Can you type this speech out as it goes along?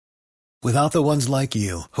Without the ones like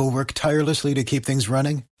you, who work tirelessly to keep things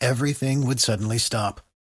running, everything would suddenly stop.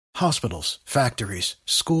 Hospitals, factories,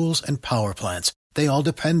 schools, and power plants, they all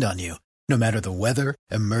depend on you. No matter the weather,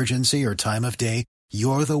 emergency, or time of day,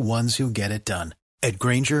 you're the ones who get it done. At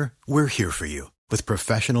Grainger, we're here for you with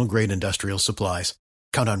professional-grade industrial supplies.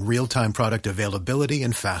 Count on real-time product availability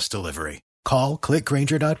and fast delivery. Call,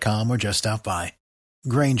 clickgrainger.com, or just stop by.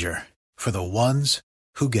 Grainger, for the ones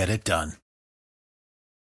who get it done.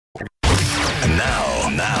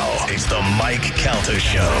 Now, it's the Mike Calta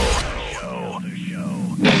Show.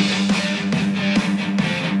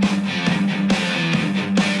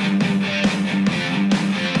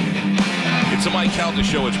 It's the Mike Calta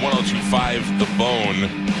Show. It's 102.5 The Bone.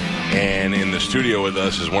 And in the studio with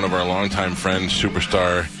us is one of our longtime friends,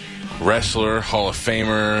 superstar wrestler, Hall of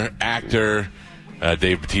Famer, actor,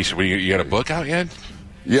 Dave Bautista. You got a book out yet?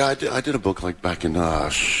 Yeah, I did a book like back in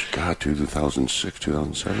 2006,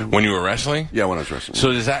 2007. When you were wrestling? Yeah, when I was wrestling.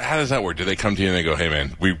 So how does that work? Do they come to you and they go, "Hey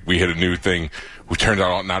man, we hit a new thing. We turned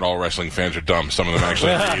out not all wrestling fans are dumb. Some of them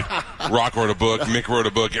actually read. Rock wrote a book, Mick wrote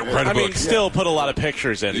a book, write a book." Still put a lot of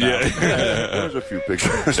pictures in. Yeah. There was a few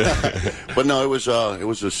pictures, but no, it was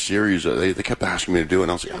a series. They kept asking me to do it,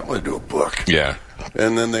 and I was like, I want to do a book. Yeah.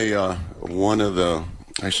 And then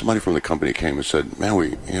somebody from the company came and said, "Man, we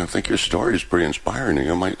think your story is pretty inspiring.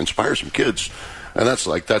 It might inspire some kids." And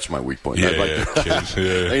that's my weak point. Kids.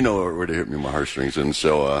 Yeah. They know where to hit me in my heartstrings. And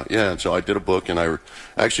so, so I did a book, and I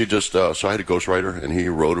actually so I had a ghostwriter, and he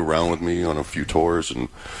rode around with me on a few tours. And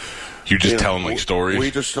you just tell him like stories?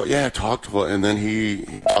 We just, talked, and then he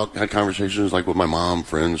had conversations like with my mom,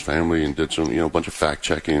 friends, family, and did some, a bunch of fact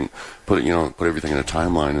checking, put everything in a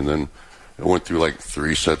timeline, and then I went through like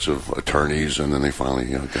 3 sets of attorneys, and then they finally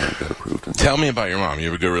got approved. Tell me about your mom. You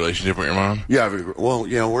have a good relationship with your mom? Yeah,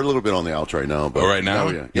 we're a little bit on the outs right now. But, right now?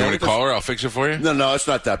 Yeah. You want me to call her? I'll fix it for you? No, it's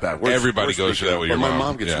not that bad. Everybody goes through that with your mom. My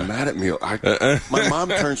mom gets mad at me. My mom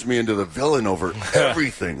turns me into the villain over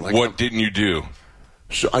everything. Like, what didn't you do?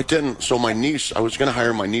 So I didn't. So my niece, I was going to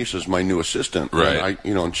hire my niece as my new assistant. Right.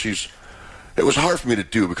 And she's. It was hard for me to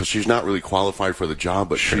do because she's not really qualified for the job,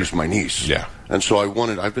 but she's my niece. Yeah. And so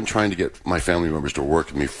I've been trying to get my family members to work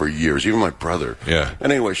with me for years, even my brother. Yeah.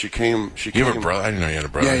 And anyway, she came. You have a brother? I didn't know you had a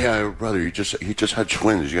brother. Yeah, I have a brother. He just had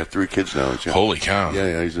twins. He got 3 kids now. Holy cow.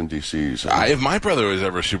 Yeah, he's in D.C. So. If my brother was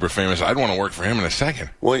ever super famous, I'd want to work for him in a second.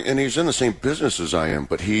 Well, and he's in the same business as I am,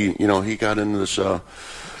 but he got into this.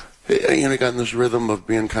 He got in this rhythm of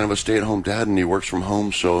being kind of a stay-at-home dad, and he works from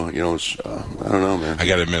home. So it's I don't know, man. I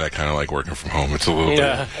got to admit, I kind of like working from home. It's a little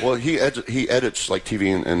bit. Well, he edits like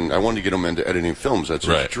TV, and I wanted to get him into editing films. That's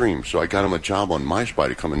his dream. So I got him a job on My Spy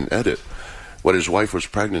to come and edit. But his wife was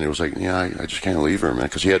pregnant. He was like, I just can't leave her, man,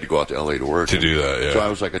 because he had to go out to L.A. to work. To do that, yeah. So I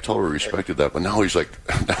was like, I told her I respected that. But now he's like,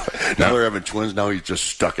 now they're having twins. Now he's just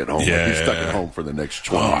stuck at home. Yeah, he's stuck at home for the next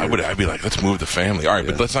 20 years. I'd be like, let's move the family. All right,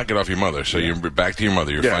 but let's not get off your mother. So you're back to your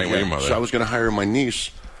mother. You're fine with your mother. So I was going to hire my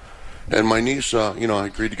niece. And my niece, I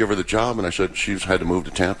agreed to give her the job, and I said she's had to move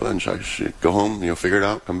to Tampa, and she'd go home, figure it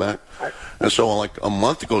out, come back. And so, like, a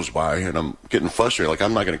month goes by, and I'm getting frustrated. Like,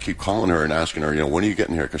 I'm not going to keep calling her and asking her, when are you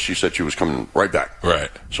getting here? Because she said she was coming right back. Right.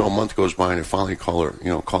 So a month goes by, and I finally call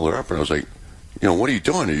her up, and I was like, what are you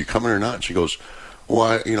doing? Are you coming or not? And she goes, well,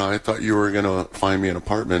 I thought you were going to find me an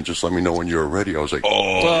apartment. Just let me know when you were ready. I was like,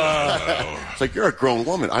 oh. It's like, you're a grown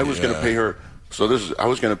woman. I was going to pay her. I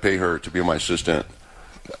was going to pay her to be my assistant.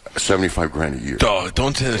 $75,000 a year.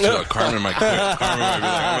 Don't say this to Carmen. Carmen might be like,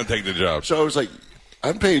 I'm going to take the job. So I was like,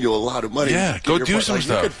 I'm paying you a lot of money. Yeah, go do some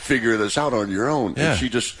stuff. You could figure this out on your own. Yeah.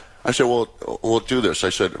 And I said, well, we'll do this. I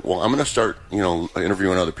said, well, I'm going to start,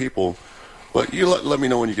 interviewing other people. But you let me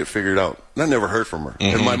know when you get figured out. And I never heard from her.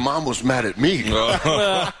 Mm-hmm. And my mom was mad at me.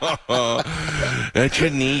 That's your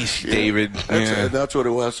niece, David. That's what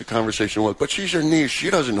it was, the conversation was. But she's your niece. She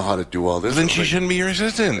doesn't know how to do all this. Then she shouldn't be your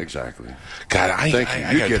assistant. Exactly. God, Thank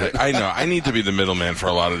you. You get it. I know. I need to be the middleman for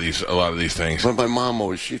a lot of these things. But my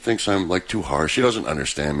mom she thinks I'm like too harsh. She doesn't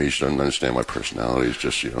understand me. She doesn't understand my personality. It's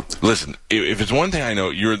just, Listen, if it's one thing I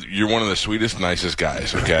know, you're one of the sweetest, nicest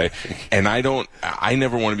guys, okay? And I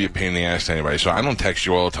never want to be a pain in the ass to anybody, so I don't text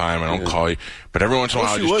you all the time. I don't call you. But every once in a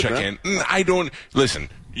while, I'll just check in. I don't. Listen,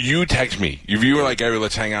 you text me. If you were like, hey,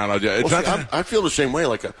 let's hang out. I feel the same way.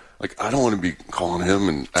 Like I don't want to be calling him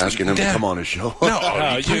and asking him to come on his show.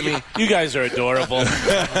 No, you guys are adorable.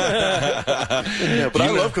 Yeah, but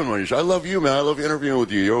I love coming on your show. I love you, man. I love interviewing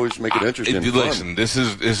with you. You always make it interesting. Listen, this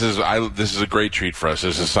is a great treat for us.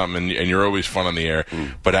 This is something, and you're always fun on the air.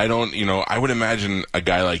 But I don't. I would imagine a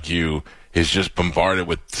guy like you is just bombarded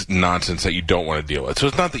with nonsense that you don't want to deal with. So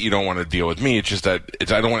it's not that you don't want to deal with me. It's just that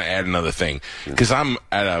I don't want to add another thing because I'm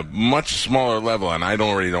at a much smaller level and I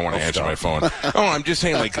already don't want to answer my phone. I'm just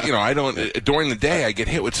saying, like, I don't. During the day, I get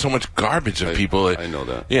hit with so much garbage of people. I know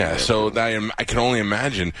that. Yeah, so I can only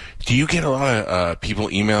imagine. Do you get a lot of people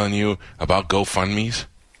emailing you about GoFundMes?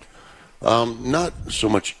 Not so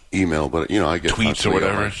much email, but I get tweets or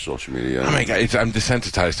whatever, social media. Oh my God, I'm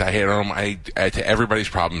desensitized. I hate them. To everybody's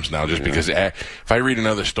problems now, just because if I read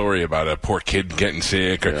another story about a poor kid getting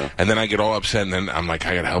sick, and then I get all upset, and then I'm like,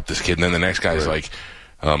 I gotta help this kid, and then the next guy's like,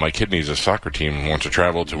 my kid needs a soccer team and wants to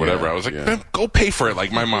travel to whatever. I was like, go pay for it,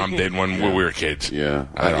 like my mom did when we were kids. Yeah,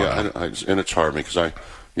 and it's hard because I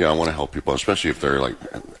want to help people, especially if they're like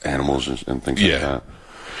animals and things like that.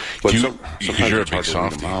 But sometimes you're it's a big hard to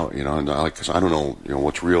weed them out, and because I don't know,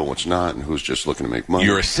 what's real, what's not, and who's just looking to make money.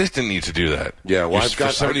 Your assistant needs to do that. Yeah, well, for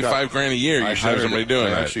 $75,000 a year. You should have somebody doing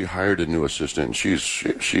that. I actually hired a new assistant. And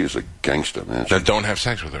she's a gangster, man. Then don't have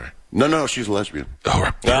sex with her. No, she's a lesbian.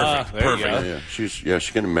 Oh, perfect. Yeah,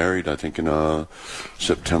 she's getting married, I think, in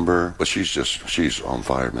September. But she's on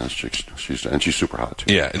fire, man. She's super hot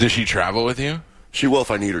too. Yeah. Does she travel with you? She will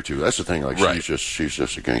if I need her to. That's the thing. Like she's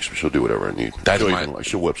just a gangster. She'll do whatever I need.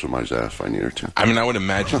 She'll whip somebody's ass if I need her to. I mean, I would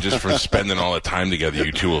imagine just from spending all the time together,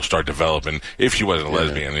 you two will start developing. If she wasn't a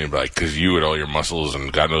lesbian, you'd be like, because you and all your muscles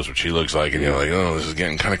and God knows what she looks like, and you're like, oh, this is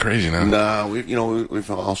getting kind of crazy now. Nah,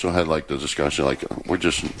 we've also had like the discussion, like we're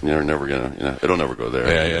just never gonna, it'll never go there.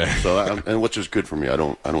 Yeah. So and which is good for me. I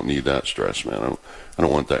don't need that stress, man. I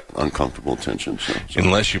don't want that uncomfortable tension. So.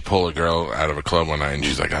 Unless you pull a girl out of a club one night and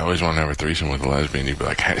she's like, I always want to have a threesome with a lesbian. You'd be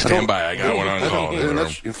like, hey, stand by, I got one on call. And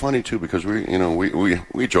that's funny too because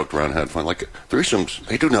we joked around and had fun. Like threesomes,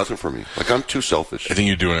 they do nothing for me. Like I'm too selfish. I think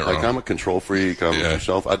you're doing it wrong. Like I'm a control freak. I'm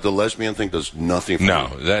myself. The lesbian thing does nothing for me. No,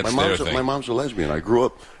 that's their thing. My mom's a lesbian. I grew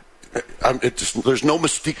up. There's no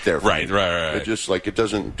mystique there. Right. It just it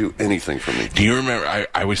doesn't do anything for me. Do you remember?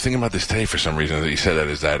 I was thinking about this today for some reason that you said that.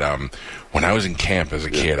 Is that when I was in camp as a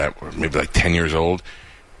kid, maybe like 10 years old,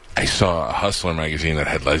 I saw a Hustler magazine that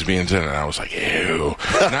had lesbians in it, and I was like, ew.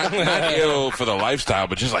 Not ew for the lifestyle,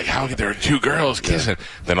 but just like, how there are two girls kissing? Yeah.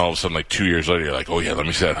 Then all of a sudden, like 2 years later, you're like, oh yeah, let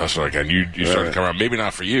me see that Hustler again. You started to come around. Maybe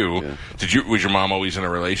not for you. Yeah. Was your mom always in a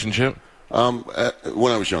relationship? When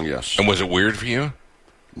I was young, yes. And was it weird for you?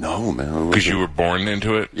 No, man. Because you were born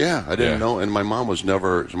into it? Yeah, I didn't know. And my mom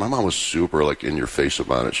was super, like, in your face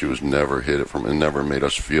about it. She was never hid it from and never made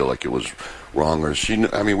us feel like it was wrong. Or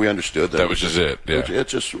we understood that. That was just it, yeah. It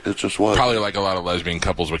just was. Probably like a lot of lesbian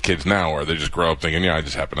couples with kids now, where they just grow up thinking, I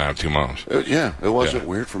just happen to have two moms. It wasn't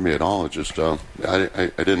weird for me at all. It just, I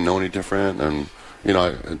didn't know any different. And,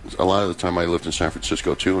 a lot of the time I lived in San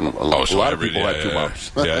Francisco, too, and a lot of people had two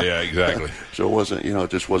moms. Yeah, exactly. So it wasn't, it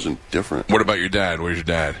just wasn't different. What about your dad? Where's your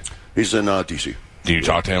dad? He's in D.C. Do you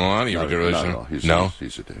talk to him a lot? You have a good relationship? No.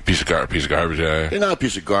 He's a dick. Piece of garbage, yeah. He's not a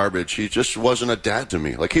piece of garbage. He just wasn't a dad to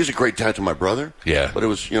me. Like, he's a great dad to my brother. Yeah. But it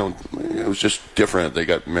was, it was just different. They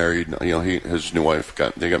got married. His new wife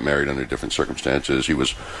got married under different circumstances. He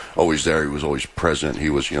was always there. He was always present.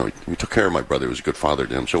 He was, he took care of my brother. He was a good father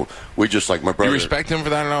to him. So we just, like, my brother. You respect him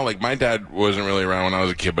for that at all? Like, my dad wasn't really around when I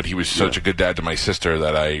was a kid, but he was such a good dad to my sister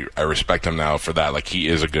that I respect him now for that. Like, he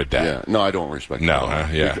is a good dad. Yeah. No, I don't respect him. No,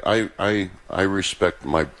 yeah. I respect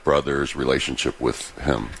my brother's relationship with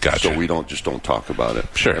him. Gotcha. So we don't talk about it.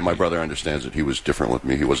 Sure. And my brother understands that he was different with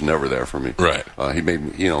me. He was never there for me. Right. He made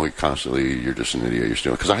me, he constantly, you're just an idiot. You're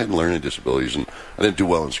still, because I had learning disabilities and I didn't do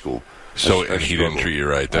well in school. So and he didn't treat you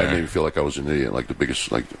right there. I made me feel like I was an idiot, like the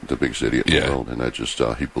biggest idiot in the world. And that just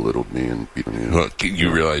he belittled me and beat me. Well,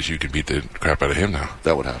 you realize you could beat the crap out of him now.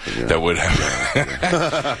 That would happen. Yeah. That would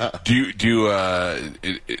happen. Do you?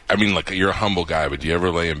 I mean, like, you're a humble guy, but do you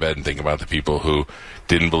ever lay in bed and think about the people who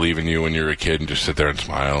didn't believe in you when you were a kid and just sit there and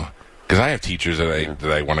smile? Because I have teachers that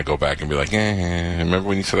I want to go back and be like, remember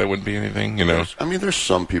when you said I wouldn't be anything? There's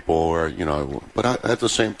some people where but at the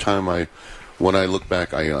same time when I look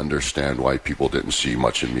back, I understand why people didn't see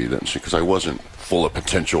much in me then, because I wasn't full of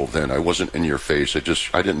potential then. I wasn't in your face. I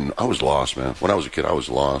was lost, man. When I was a kid, I was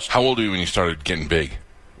lost. How old were you when you started getting big?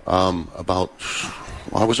 I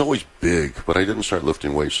was always big, but I didn't start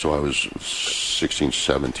lifting weights till I was 16,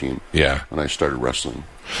 17. Yeah. When I started wrestling.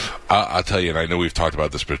 I'll tell you, and I know we've talked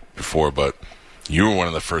about this before, but you were one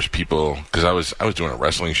of the first people, because I was doing a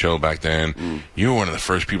wrestling show back then. You were one of the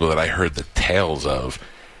first people that I heard the tales of.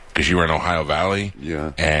 Because you were in Ohio Valley,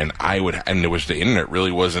 and there was the internet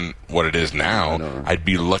really wasn't what it is now. I'd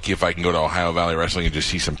be lucky if I can go to Ohio Valley Wrestling and just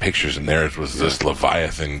see some pictures, and there was this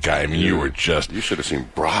Leviathan guy. I mean, you were just. You should have seen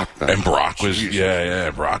Brock. And Brock was,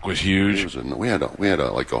 Brock was huge. We had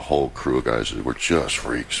a whole crew of guys that were just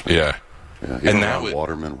freaks, man. Yeah. Yeah, and that was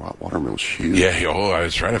Waterman. Waterman was huge. Yeah. I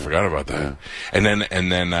was right. I forgot about that. Yeah.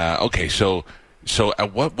 And then. Okay. So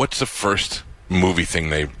what's the first movie thing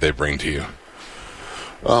they bring to you?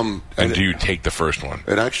 And do you take the first one?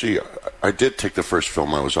 And actually, I did take the first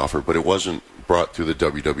film I was offered, but it wasn't brought through the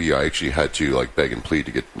WWE. I actually had to like beg and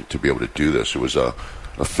plead to be able to do this. It was a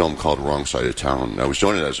film called Wrong Side of Town. I was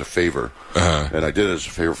doing it as a favor, and I did it as a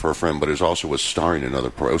favor for a friend, but it was starring another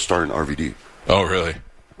pro. It was starring RVD. Oh, really?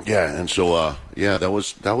 Yeah, and so that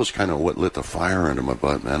was kind of what lit the fire under my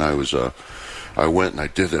butt, man. I went and I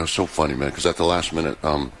did that. It was so funny, man, because at the last minute,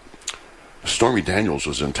 Stormy Daniels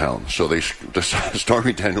was in town, so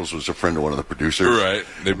Stormy Daniels was a friend of one of the producers. Right,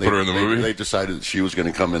 they put her in the movie. They decided that she was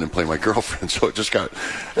going to come in and play my girlfriend, so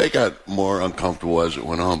it got more uncomfortable as it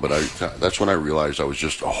went on. But that's when I realized I was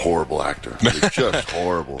just a horrible actor, just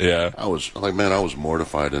horrible. Yeah, I was like, man, I was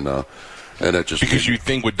mortified, and it just because you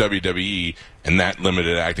think with WWE and that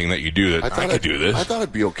limited acting that you do that I could do this. I thought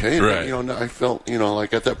it'd be okay. Right. But, I felt,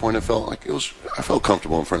 like at that point, I felt like I felt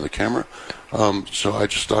comfortable in front of the camera. So I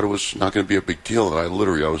just thought it was not going to be a big deal. And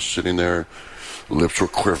I was sitting there, lips were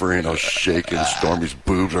quivering, I was shaking, Stormy's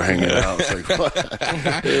boobs were hanging out. It's like,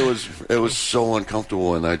 what? It was so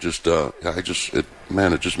uncomfortable, and it just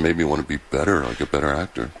made me want to be better, like a better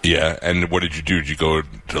actor. Yeah, and what did you do? Did you go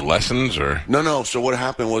to lessons or? No. So what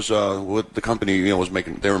happened was, what the company, they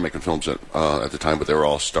were making films at the time, but they were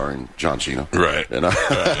all starring John Cena. Right. And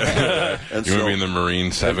and you were in the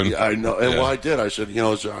Marine 7. I know. And I did. I said,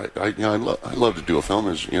 I love to do a film.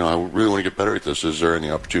 I really want to get better at this. Is there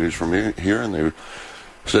any opportunities for me here? And they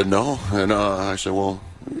said no. And I said, well,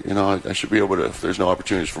 I should be able to. If there's no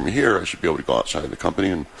opportunities for me here, I should be able to go outside of the company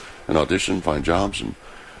and audition, find jobs, and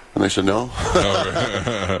they said no.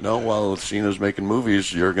 No, while Cena's making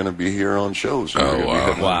movies, you're going to be here on shows.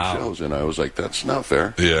 Wow. Shows. And I was like, that's not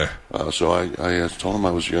fair. Yeah. So I told him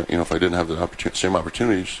I was, if I didn't have the same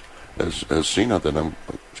opportunities as Cena, then I'm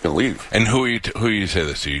just going to leave. And who you say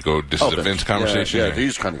this to? You go, this is a Vince conversation? Yeah,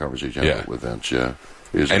 these kind of conversations with Vince, yeah.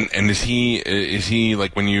 And is he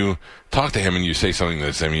like when you talk to him and you say something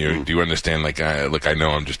to him, do you understand, like, look, I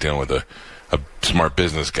know I'm just dealing with a smart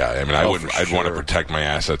business guy. I mean, I'd want to protect my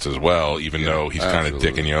assets as well, even though he's kind of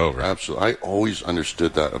dicking you over. Absolutely. I always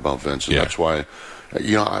understood that about Vince, and that's why,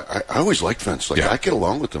 I always liked Vince. Like, I get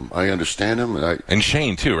along with him. I understand him. And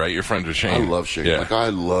Shane, too, right? You're friends with Shane. I love Shane. Yeah. Like, I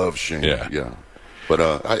love Shane. Yeah.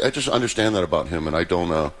 But I just understand that about him, and I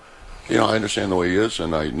don't... I understand the way he is,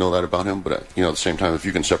 and I know that about him, but, at the same time, if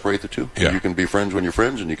you can separate the two, you can be friends when you're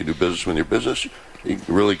friends, and you can do business when you're business, you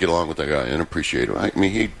can really get along with that guy and appreciate him. I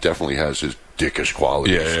mean, he definitely has his dickish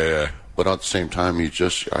qualities. Yeah. But at the same time,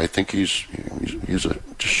 I think he's a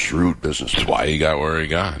shrewd businessman. That's why he got where he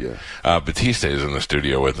got. Yeah. Bautista is in the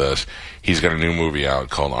studio with us. He's got a new movie out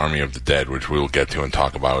called Army of the Dead, which we'll get to and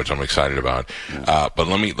talk about, which I'm excited about. Yeah. But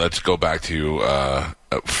let's go back to,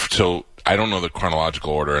 so I don't know the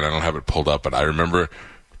chronological order, and I don't have it pulled up, but I remember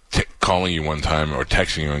calling you one time or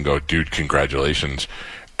texting you and go, dude, congratulations.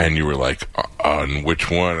 And you were like, on which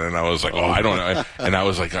one? And I was like, I don't know. And I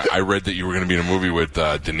was like, I read that you were going to be in a movie with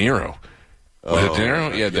De Niro. Was it De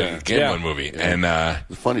Niro? Yeah, the gambling movie. Yeah. And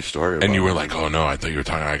the funny story. And you were like, oh no, I thought you were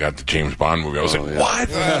talking. I got the James Bond movie. I was like,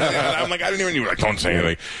 what? I'm like, I didn't even. You were like, don't say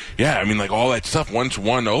anything. Yeah, I mean, like all that stuff. Once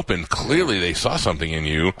one opened, clearly they saw something in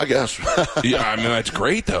you. I guess. Yeah, I mean that's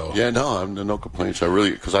great though. Yeah, no, no complaints.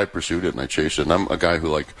 Because I pursued it and I chased it. And I'm a guy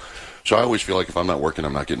who so I always feel like if I'm not working,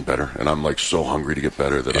 I'm not getting better. And I'm like so hungry to get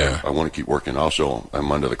better that I want to keep working. Also,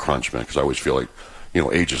 I'm under the crunch, man, because I always feel like,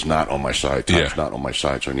 age is not on my side. Time's not on my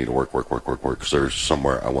side, so I need to work, because there's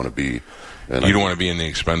somewhere I want to be. And you don't want to be in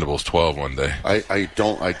the Expendables 12 one day. I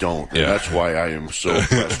don't. Yeah. And that's why I am so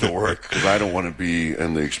pressed to work, because I don't want to be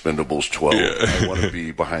in the Expendables 12. Yeah. I want to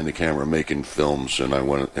be behind the camera making films, and I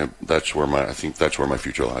think that's where my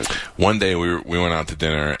future lies. One day we went out to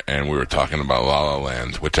dinner, and we were talking about La La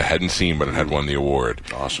Land, which I hadn't seen, but it had won the award.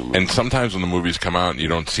 Awesome. And sometimes when the movies come out, and you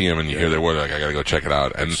don't see them, and you hear their word, like, I got to go check it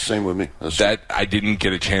out. And same with me. I didn't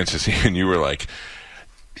get a chance to see, and you were like,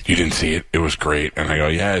 you didn't see it. It was great. And I go,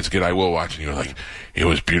 yeah, it's good. I will watch. And you were like, it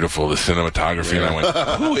was beautiful. The cinematography. And I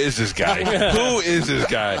went, who is this guy? Who is this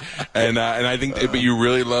guy? And I think, but you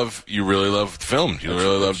really love film. You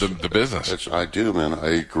really love the business. I do, man.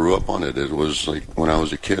 I grew up on it. It was like when I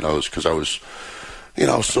was a kid, I was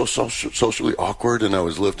so socially awkward, and I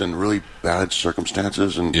was lived in really bad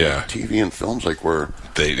circumstances, and TV and films were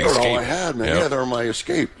all I had, man. Yeah, they were my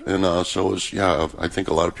escape. And so it was, I think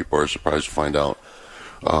a lot of people are surprised to find out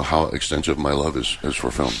how extensive my love is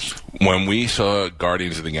for films. When we saw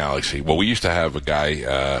Guardians of the Galaxy, we used to have a guy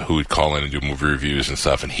who would call in and do movie reviews and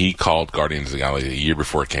stuff, and he called Guardians of the Galaxy a year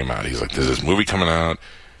before it came out. He's like, there's this movie coming out.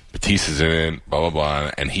 Batista's in it, blah, blah,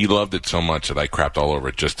 blah. And he loved it so much that I crapped all over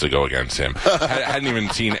it just to go against him. I hadn't even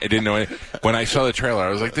seen it. I didn't know it. When I saw the trailer, I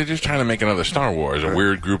was like, they're just trying to make another Star Wars, a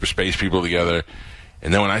weird group of space people together.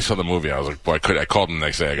 And then when I saw the movie, I was like, boy, I called him the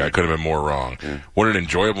next day. I could have been more wrong. Yeah. What an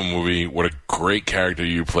enjoyable movie. What a great character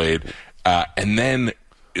you played. And then,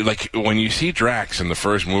 like, when you see Drax in the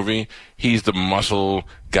first movie, he's the muscle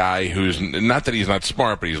guy who's, not that he's not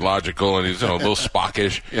smart, but he's logical and he's a little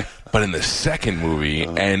Spockish. Yeah. But in the second movie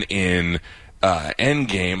and in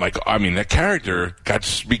Endgame, that character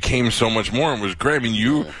became so much more and was great. I mean,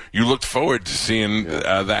 you looked forward to seeing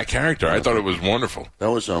that character. I thought it was wonderful.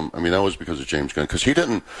 That was that was because of James Gunn, because he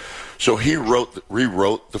didn't. So he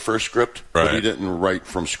rewrote the first script, right. But he didn't write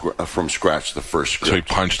from scratch the first script. So he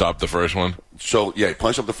punched up the first one. So yeah, he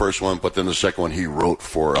punched up the first one, but then the second one he wrote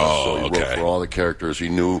for us. So he wrote for all the characters. He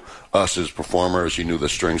knew us as performers. He knew the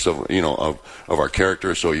strengths of our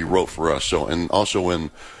characters. So he wrote for us. So, and also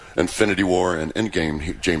in Infinity War and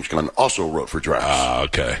Endgame, James Gunn also wrote for Drax.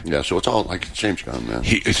 Okay. Yeah, so it's all like James Gunn, man.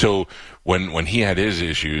 So when he had his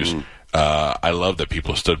issues, I love that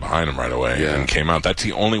people stood behind him right away and came out. That's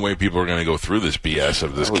the only way people are going to go through this BS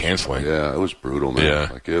of this canceling. Yeah, it was brutal, man.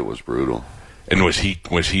 Yeah. It was brutal. And was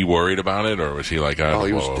he worried about it, or was he like,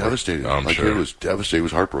 he was devastated. I'm sure. He was devastated. He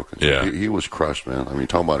was heartbroken. Yeah. He was crushed, man. I mean,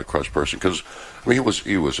 talking about a crushed person. Because, he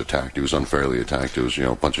was attacked. He was unfairly attacked. It was,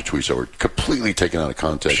 a bunch of tweets that were completely taken out of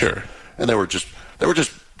context. Sure. And they were just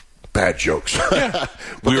bad jokes. Yeah.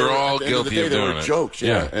 We were all guilty of doing it. Jokes,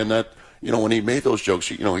 yeah. And that, when he made those jokes,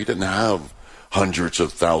 he didn't have hundreds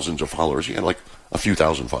of thousands of followers. He had like a few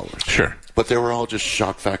thousand followers. Sure. But they were all just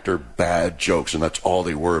shock factor bad jokes, and that's all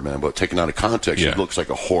they were, man. But taken out of context, he looks like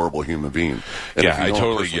a horrible human being. And I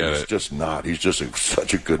totally get it. He's just not. He's just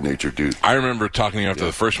such a good-natured dude. I remember talking to you after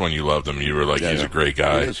the first one. You loved him. You were like, he's a great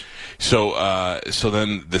guy. He is. So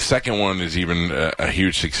then the second one is even a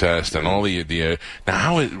huge success. And all the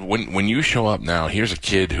now when you show up now, here's a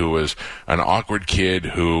kid who was an awkward kid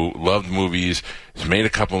who loved movies, has made a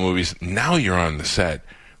couple movies. Now you're on the set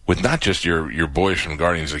with not just your boys from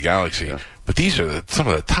Guardians of the Galaxy, but these are some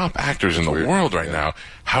of the top actors in the world right now.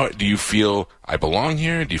 How do you feel? I belong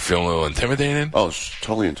here? Do you feel a little intimidated? Oh, it's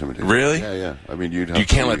totally intimidating. Really? Yeah. I mean, you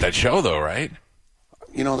can't let that show, though, right?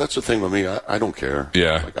 That's the thing with me. I don't care.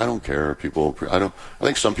 Yeah. I don't care. People. I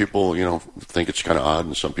think some people, think it's kind of odd,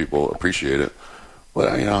 and some people appreciate it.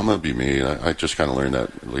 But I'm gonna be me. I just kind of learned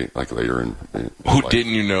that like later in Who life.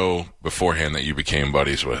 didn't you know beforehand that you became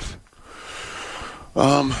buddies with?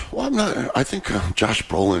 Well, I'm not. I think Josh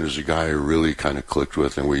Brolin is a guy I really kind of clicked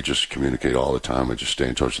with, and we just communicate all the time. I just stay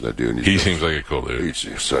in touch with that dude. And he seems like a cool dude.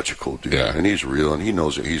 He's such a cool dude, yeah. And he's real, and he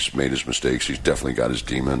knows that he's made his mistakes. He's definitely got his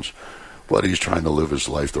demons, but he's trying to live his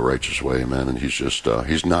life the righteous way, man. And he's just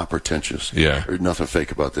he's not pretentious. Yeah, there's nothing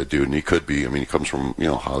fake about that dude, and he could be. I mean, he comes from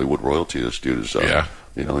Hollywood royalty. This dude is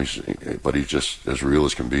but he's just as real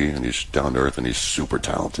as can be, and he's down to earth, and he's super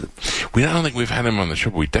talented. I don't think we've had him on the show,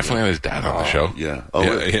 but we definitely had his dad on the show. Yeah.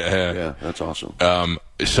 Yeah. That's awesome.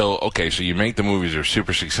 So you make the movies, they're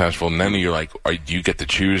super successful, and then you're like, do you get to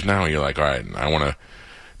choose now? You're like, all right, now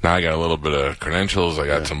I got a little bit of credentials, I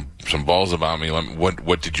got some balls about me.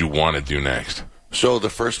 What did you want to do next? So the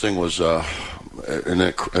first thing was, and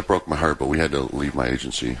it broke my heart, but we had to leave my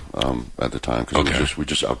agency at the time because we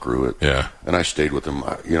just outgrew it. Yeah. And I stayed with him.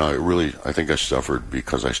 I think I suffered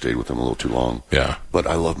because I stayed with him a little too long. Yeah. But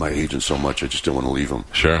I love my agent so much, I just didn't want to leave him.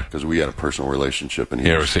 Sure. Because we had a personal relationship, and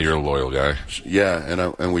you're a loyal guy.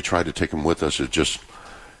 Yeah, and we tried to take him with us.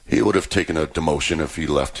 He would have taken a demotion if he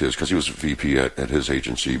left his, because he was a VP at his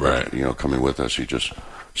agency. But, coming with us,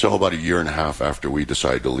 so about a year and a half after we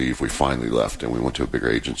decided to leave, we finally left, and we went to a bigger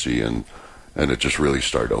agency, and it just really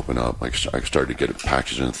started to open up. Like, I started to get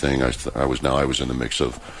patches and thing. I was in the mix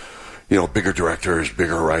of, bigger directors,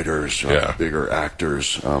 bigger writers, bigger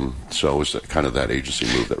actors. So it was kind of that agency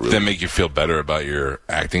move that really. Did that make you feel better about your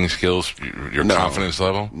acting skills, your confidence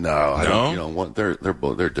level? No, I don't.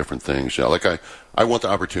 They're different things. Like I want the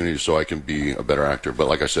opportunity so I can be a better actor. But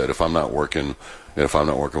like I said, if I'm not working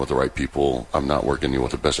with the right people, I'm not working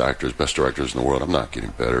with the best actors, best directors in the world, I'm not getting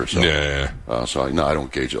better. So, I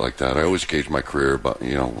don't gauge it like that. I always gauge my career,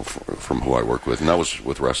 from who I work with, and that was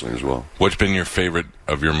with wrestling as well. What's been your favorite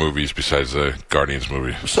of your movies besides the Guardians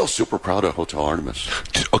movie? I'm still super proud of Hotel Artemis.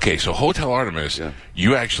 Okay, so Hotel Artemis,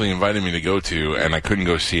 you actually invited me to go to, and I couldn't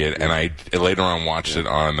go see it, and I later on watched it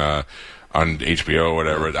on HBO or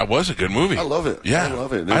whatever. That was a good movie. I love it. Yeah. I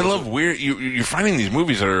love it. I love weird. You're finding these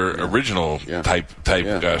movies that are original type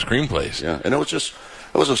screenplays. Yeah. And it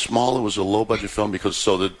was a low budget film because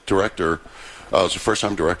the director was a first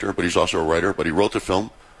time director, but he's also a writer. But he wrote the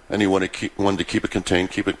film, and he wanted to keep it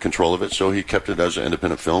contained, keep it in control of it, so he kept it as an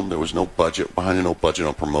independent film. There was no budget behind it, no budget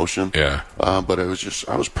on promotion. Yeah. But I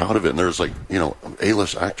was proud of it, and there was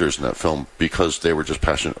A-list actors in that film because they were just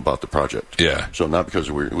passionate about the project. Yeah. So not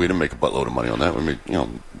because we didn't make a buttload of money on that. We made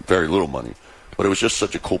very little money, but it was just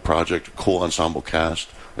such a cool project, cool ensemble cast.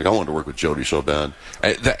 Like, I wanted to work with Jodie so bad.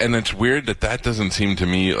 And it's weird that doesn't seem to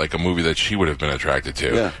me like a movie that she would have been attracted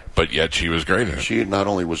to. Yeah. But yet she was great in it. She not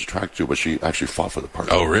only was attracted to, but she actually fought for the part.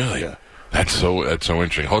 Oh, really? Yeah. That's so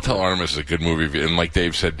interesting. Hotel Artemis is a good movie, and like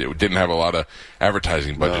Dave said, it didn't have a lot of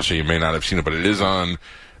advertising budget, so you may not have seen it, but it is on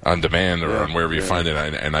demand or on wherever you find it,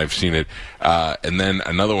 and I've seen it. And then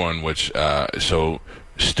another one, which so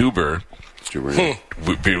Stuber.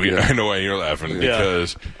 I know why you're laughing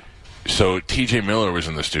because. So T.J. Miller was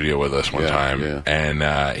in the studio with us one time,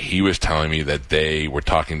 and he was telling me that they were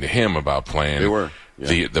talking to him about playing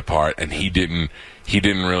the part, and he didn't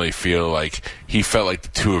really feel like he felt like the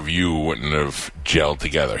two of you wouldn't have gelled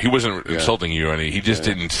together. He wasn't insulting you, and he just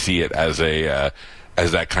didn't see it as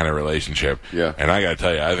as that kind of relationship. Yeah. And I got to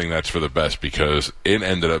tell you, I think that's for the best because it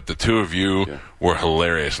ended up the two of you were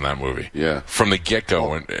hilarious in that movie. Yeah. From the get-go,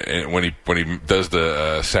 when he does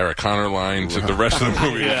the Sarah Connor lines, the rest of the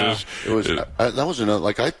movie that was another.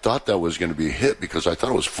 Like, I thought that was going to be a hit because I thought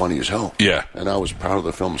it was funny as hell. Yeah. And I was proud of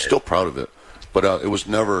the film. Still proud of it, but it was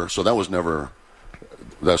never. So that was never.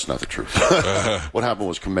 That's not the truth. What happened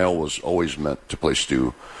was Kumail was always meant to play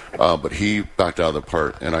Stu, but he backed out of the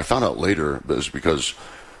part, and I found out later it was because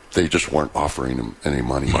they just weren't offering him any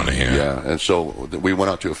money. And so we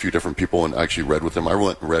went out to a few different people and actually read with them. I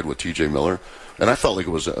went and read with T.J. Miller, and I felt like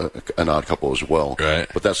it was an odd couple as well. Right.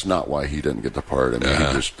 But that's not why he didn't get the part. I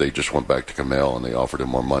mean, they just went back to Kumail and they offered him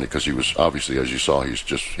more money because he was obviously, as you saw, he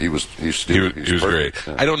was great.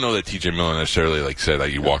 Yeah. I don't know that T.J. Miller necessarily said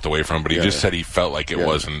that you walked away from him, but he just said he felt like it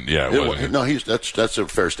wasn't. Yeah, it wasn't. No, that's a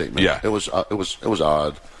fair statement. Yeah, it was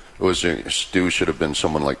odd. It was Stu should have been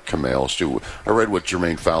someone like Kumail. Stu. I read with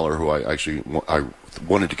Jermaine Fowler, who I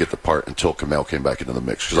wanted to get the part until Kumail came back into the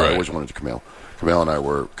mix because I always wanted to Kumail. Kumail and I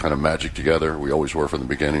were kind of magic together. We always were from the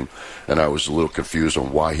beginning, and I was a little confused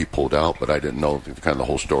on why he pulled out, but I didn't know kind of the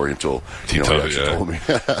whole story until he actually told me.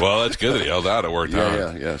 Well, that's good that he held out. It worked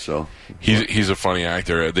out. Yeah. So he's a funny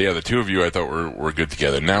actor. The two of you I thought were good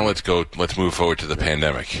together. Now let's move forward to the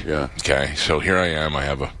pandemic. Yeah. Okay. So here I am. I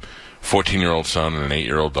have a 14-year-old son and an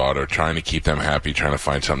 8-year-old daughter, trying to keep them happy, trying to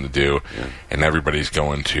find something to do, and everybody's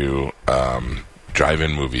going to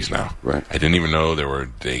drive-in movies now. Right. I didn't even know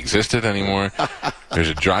they existed anymore. There's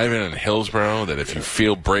a drive-in in Hillsborough that if you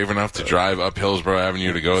feel brave enough to drive up Hillsborough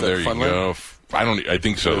Avenue to go there, you can go. I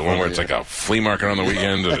think so. The one where it's like a flea market on the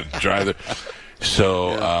weekend to drive there.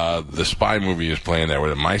 So the Spy movie is playing there.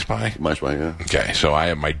 Was it My Spy? My Spy, yeah. Okay, so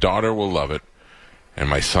my daughter will love it, and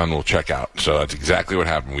my son will check out. So that's exactly what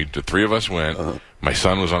happened. The three of us went. My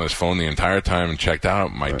son was on his phone the entire time and checked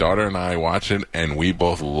out. My daughter and I watched it, and we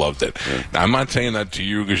both loved it. Now, I'm not saying that to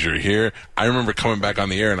you because you're here. I remember coming back on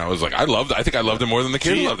the air, and I was like, I think I loved it more than the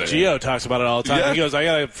kids loved it. Gio talks about it all the time. Yeah. He goes, I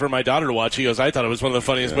got it for my daughter to watch. He goes, I thought it was one of the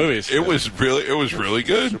funniest movies. It was really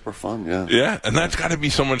good. Super fun, yeah. Yeah, and that's got to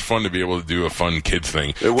be so much fun to be able to do a fun kids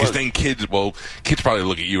thing. Because then kids probably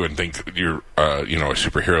look at you and think you're, a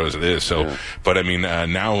superhero as it is. So, but I mean,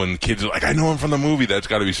 now when kids are like, I know him from the movie, that's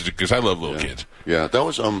got to be because I love little kids. Yeah, that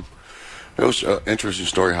was it was an interesting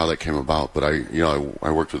story how that came about. But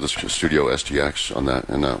I worked with this studio STX on that,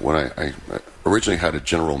 and when I originally had a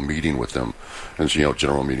general meeting with them, and so,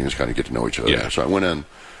 general meetings kind of get to know each other. Yeah. So I went in,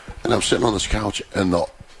 and I'm sitting on this couch, and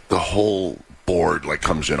the whole board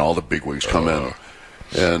comes in, all the bigwigs come in,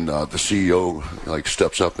 and the CEO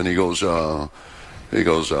steps up and he goes.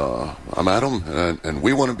 I'm Adam, and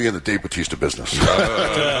we want to be in the Dave Bautista business.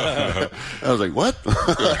 I was like, what?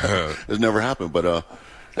 It's never happened. But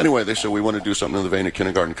anyway, they said, we want to do something in the vein of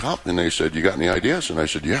Kindergarten Cop. And they said, you got any ideas? And I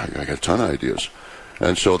said, yeah, I got a ton of ideas.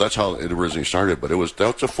 And so that's how it originally started. But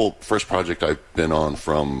that's a full first project I've been on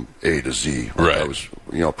from A to Z. Right. I was,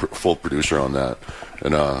 full producer on that.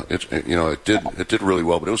 And it did really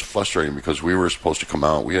well. But it was frustrating because we were supposed to come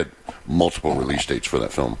out. We had multiple release dates for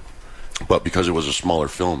that film. But because it was a smaller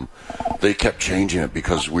film, they kept changing it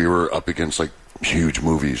because we were up against huge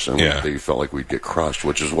movies, and they felt like we'd get crushed,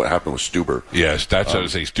 which is what happened with Stuber. Yes, that's what I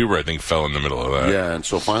was saying. Stuber, I think, fell in the middle of that. Yeah, and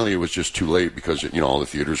so finally it was just too late because all the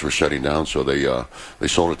theaters were shutting down, so they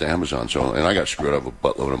sold it to Amazon. So, and I got screwed out of a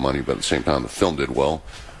buttload of money, but at the same time the film did well,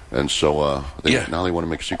 and so now they want to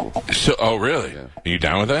make a sequel. So, oh really? Yeah. Are you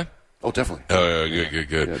down with that? Oh, definitely. Oh, good.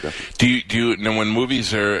 Yeah, definitely. Do you now when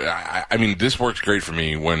movies are? I mean, this works great for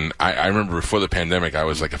me. When I remember before the pandemic, I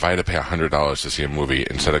was like, if I had to pay $100 to see a movie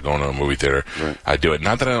instead of going to a movie theater, I'd do it.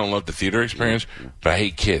 Not that I don't love the theater experience, but I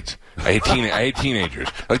hate kids. I hate teenagers.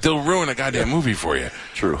 Like they'll ruin a goddamn movie for you.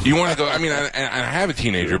 True. You want to go? I mean, I have a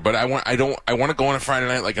teenager, but I want to go on a Friday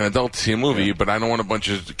night like an adult to see a movie, but I don't want a bunch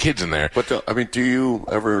of kids in there. But I mean, do you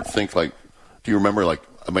ever think like? Do you remember like?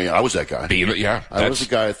 I mean, I was that guy. Yeah, I was the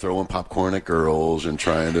guy throwing popcorn at girls and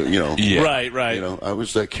trying to, Right. I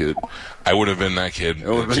was that kid. I would have been that kid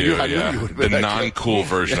too. The non-cool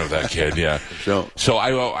version of that kid. Yeah. So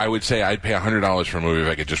I would say I'd pay $100 for a movie if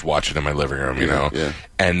I could just watch it in my living room. Yeah.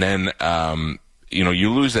 And then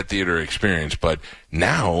you lose that theater experience, but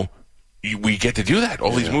now. We get to do that.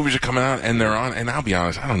 All these movies are coming out, and they're on. And I'll be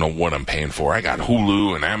honest, I don't know what I'm paying for. I got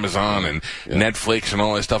Hulu and Amazon and Netflix and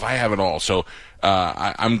all that stuff. I have it all. So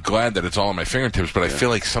I'm glad that it's all at my fingertips. But I feel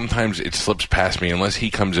like sometimes it slips past me unless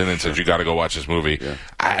he comes in and says, "You got to go watch this movie." Yeah.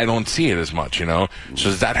 I don't see it as much, So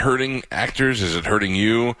is that hurting actors? Is it hurting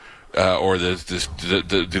you? Or do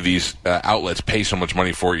these outlets pay so much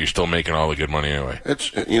money for it? You're still making all the good money anyway.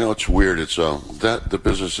 It's weird. It's that the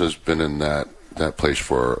business has been in that place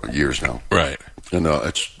for years now. Right. And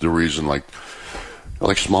it's the reason like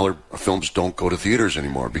smaller films don't go to theaters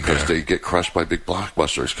anymore because they get crushed by big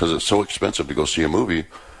blockbusters because it's so expensive to go see a movie.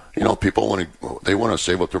 People want to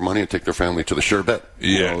save up their money and take their family to the sure bet.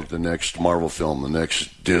 The next Marvel film, the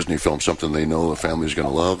next Disney film, something they know the family's going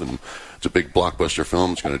to love, and it's a big blockbuster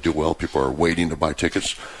film. It's going to do well. People are waiting to buy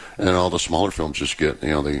tickets, and all the smaller films just get they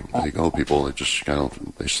go. People they just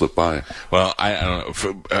they slip by. Well, I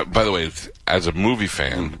don't know. By the way, as a movie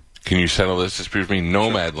fan, can you settle this dispute with me?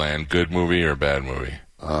 Nomadland, good movie or bad movie?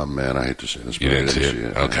 Man, I hate to say this, but you didn't see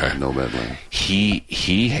it. Okay, Nomadland. He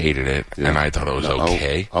hated it, and I thought it was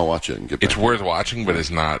okay. I'll watch it and get back. It's worth watching, but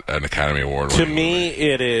it's not an Academy Award. To me,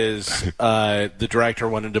 it is. The director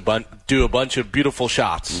wanted to do a bunch of beautiful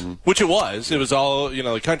shots, which it was. It was all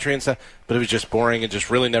the country and stuff, but it was just boring and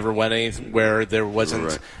just really never went anywhere. There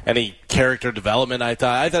wasn't any character development. I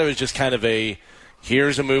thought it was just kind of a.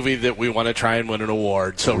 Here's a movie that we want to try and win an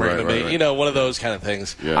award, so we're going to make, one of those kind of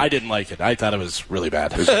things. Yeah. I didn't like it. I thought it was really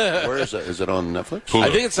bad. Where is it? Is it on Netflix? Hulu.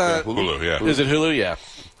 I think it's on Hulu. Yeah. Is it Hulu? Yeah.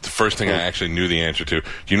 The first thing I actually knew the answer to.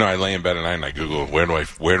 I lay in bed at night and I Google where do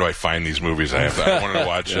I find these movies? I wanted to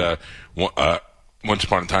watch Once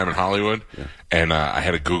Upon a Time in Hollywood, and I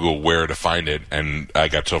had to Google where to find it, and I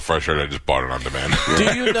got so frustrated I just bought it on demand. Do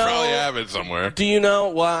you know? Probably have it somewhere. Do you know?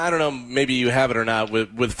 Well, I don't know. Maybe you have it or not.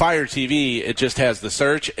 With Fire TV, it just has the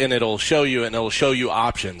search, and it'll show you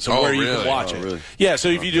options where you can watch it. Really? Yeah. So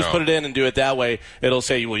if you just put it in and do it that way, it'll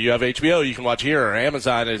say, well, you have HBO, you can watch here, or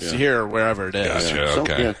Amazon is here, or wherever it is. Gotcha.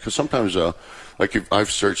 Okay. Because sometimes. I've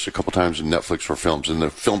searched a couple times in Netflix for films, and the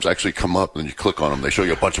films actually come up, and you click on them. They show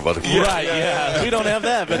you a bunch of other films. Right, yeah. We don't have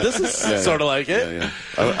that, but this is sort of like it.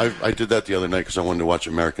 Yeah. I did that the other night because I wanted to watch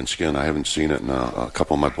American Skin. I haven't seen it, and a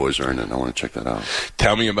couple of my boys are in it, and I want to check that out.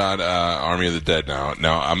 Tell me about Army of the Dead now.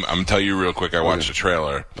 Now, I'm going to tell you real quick. I watched the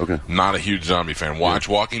trailer. Okay. Not a huge zombie fan. Watched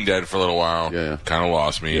Walking Dead for a little while. Yeah. Kind of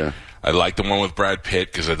lost me. Yeah. I liked the one with Brad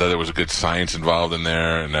Pitt because I thought there was a good science involved in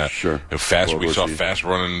there. And we saw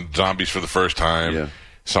fast-running zombies for the first time. Yeah.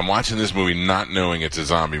 So I'm watching this movie not knowing it's a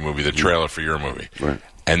zombie movie, the trailer for your movie. Right.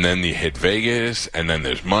 And then you hit Vegas, and then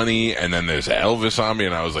there's money, and then there's Elvis zombie,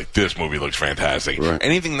 and I was like, this movie looks fantastic. Right.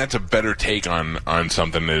 Anything that's a better take on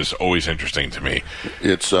something is always interesting to me.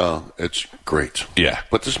 It's great. Yeah.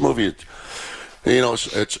 But this movie,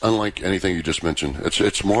 it's unlike anything you just mentioned.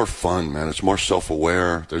 It's more fun, man. It's more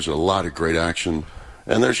self-aware. There's a lot of great action.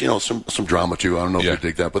 And there's, some drama, too. I don't know if you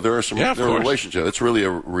dig that, but there are some relationships. It's really a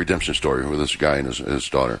redemption story with this guy and his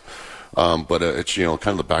daughter. But it's, kind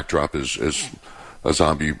of the backdrop is a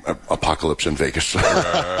zombie apocalypse in Vegas.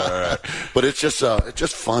 But it's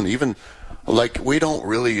just fun. Even, we don't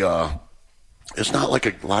really, it's not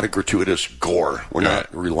like a lot of gratuitous gore. We're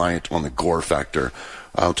not reliant on the gore factor.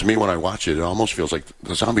 To me, when I watch it, it almost feels like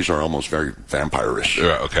the zombies are almost very vampire-ish.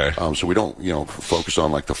 Yeah, okay. So we don't, focus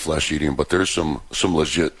on the flesh eating, but there's some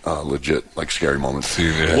legit scary moments.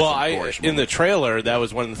 Yeah. Well, in the trailer, that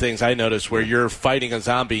was one of the things I noticed where you're fighting a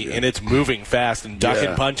zombie and it's moving fast and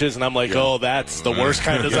ducking punches, and I'm like, oh, that's the worst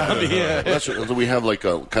kind of zombie. We have a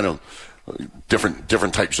kind of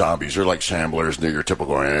different type zombies. They're like samblers, and they're your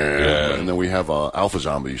typical. And then we have alpha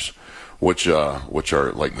zombies. Which are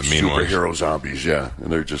like the superhero zombies, and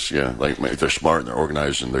they're just they're smart and they're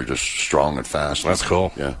organized and they're just strong and fast. That's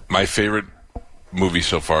cool. Yeah, my favorite movie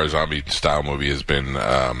so far, zombie style movie, has been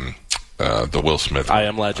the Will Smith. I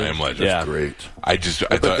Am Legend. I Am Legend. Yeah. That's great. I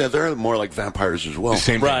thought they're more like vampires as well.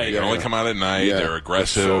 same thing. Right. They can only come out at night. Yeah. They're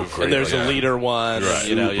aggressive. So great. And there's a leader one. Right.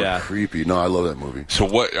 Super creepy. No, I love that movie. So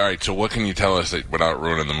what? All right. So what can you tell us without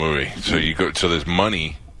ruining the movie? So you go. So there's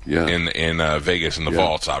money. Yeah. In Vegas in the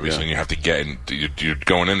vaults, obviously, and you have to get in. You're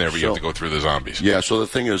going in there, but you have to go through the zombies. Yeah. So the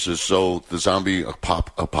thing is so the zombie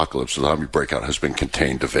apocalypse, the zombie breakout, has been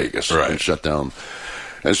contained to Vegas and shut down.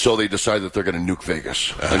 And so they decide that they're going to nuke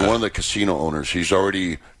Vegas. And one of the casino owners, he's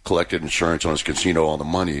already collected insurance on his casino, all the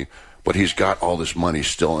money, but he's got all this money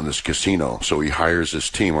still in his casino. So he hires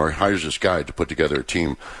this team, or he hires this guy to put together a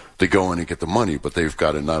team to go in and get the money. But they've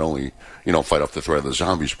got to not only, fight off the threat of the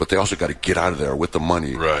zombies, but they also got to get out of there with the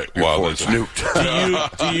money before it's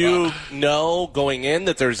nuked. Do you know going in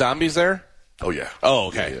that there's zombies there? Oh, yeah. Oh,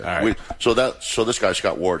 okay. Yeah. All right. So this guy,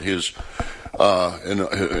 Scott Ward, in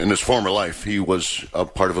his former life, he was a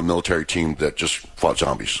part of a military team that just fought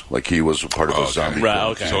zombies. Like, he was a part of a zombie. Right,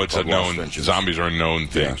 okay. So it's a known, zombies are a known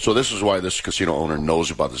thing. Yeah. So this is why this casino owner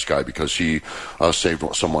knows about this guy, because he saved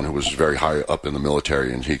someone who was very high up in the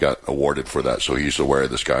military, and he got awarded for that. So he's aware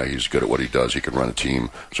of this guy. He's good at what he does. He can run a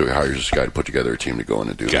team. So he hires this guy to put together a team to go in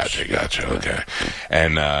and do this. Gotcha. Okay.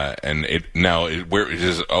 And where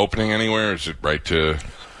is it opening anywhere? Or is it right to?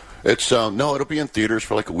 It's no, it'll be in theaters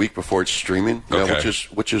for like a week before it's streaming.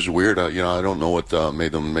 Which is weird. I don't know what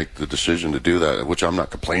made them make the decision to do that, which I'm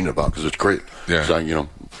not complaining about because it's great. Yeah. I,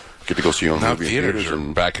 get to go see your own movie in theaters are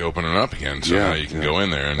and back opening up again, so now you can go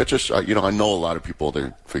in there. And it's just I know a lot of people.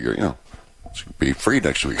 They figure it's gonna be free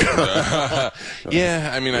next week.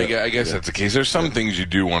 Yeah, I mean, I guess that's the case. There's some things you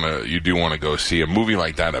do want to go see. A movie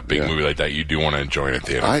like that, a big movie like that, you do want to enjoy in a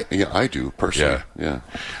theater. I do personally. Yeah.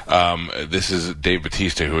 This is Dave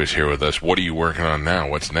Bautista who is here with us. What are you working on now?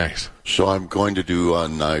 What's next? So I'm going to do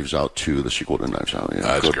Knives Out 2, the sequel to Knives Out. Yeah,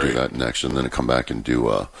 that's I'll great. do that next, and then come back and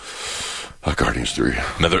do Guardians 3.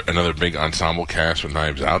 Another big ensemble cast with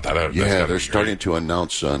Knives Out. They're starting to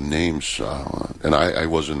announce names, and I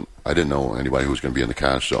didn't know anybody who was going to be in the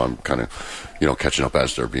cast, so I'm kind of, catching up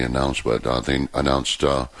as they're being announced. But they announced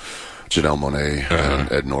Janelle Monáe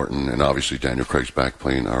and Ed Norton, and obviously Daniel Craig's back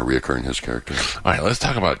playing reoccurring his character. All right, let's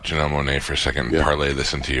talk about Janelle Monáe for a second. Yeah. Parlay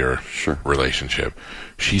this into your relationship.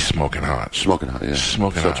 She's smoking hot. Smoking hot, yeah.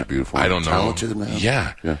 Such a beautiful, I don't know. Talented man.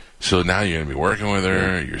 Yeah. So now you're going to be working with her.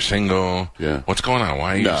 Yeah. You're single. Yeah. What's going on?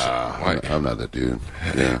 Why are you? I'm not that dude.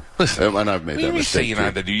 Yeah. Listen, and I've made that mistake. You're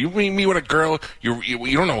not that dude. You meet with a girl. You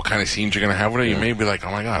don't know what kind of scenes you're going to have with her. You may be like,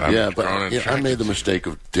 oh my god, I made the mistake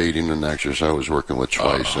of dating an actress I was working with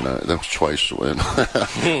twice, and that was twice when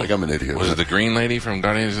like I'm an idiot. Was it the green lady from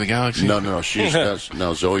Guardians of the Galaxy? No,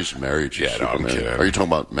 Zoe's married. I'm kidding. Are you talking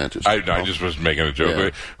about Mantis? I just was making a joke. Yeah.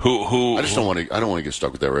 Who? I just don't want to. I don't want to get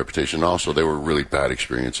stuck with that reputation. Also, they were really bad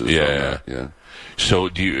experiences. Yeah. So,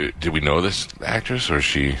 did we know this actress, or is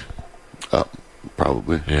she?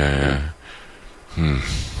 Probably. Yeah.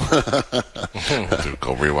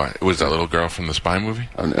 Go rewind. Was that little girl from the Spy movie?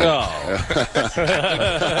 That's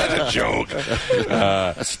a joke.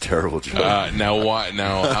 That's a terrible joke. Now,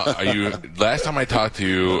 how are you? Last time I talked to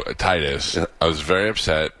you, Titus, I was very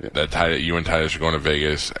upset that you and Titus are going to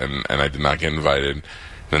Vegas, and I did not get invited.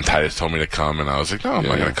 Then Titus told me to come, and I was like, no, I'm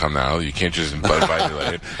not going to come now. You can't just invite me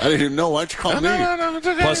later. I didn't even know. Why'd you call me? No, it's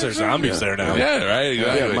okay. Plus, there's zombies there now. Yeah, right,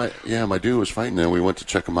 exactly. My dude was fighting there. We went to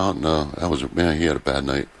check him out, and he had a bad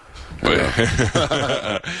night.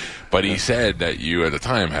 But he said that you, at the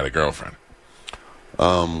time, had a girlfriend.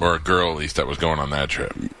 Or a girl, at least, that was going on that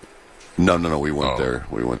trip. No, we went there.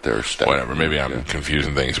 We went there. Whatever, maybe I'm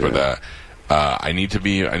confusing things, but... I need to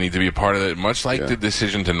be a part of it. Much like the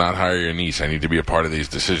decision to not hire your niece, I need to be a part of these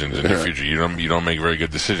decisions in the future. You don't make very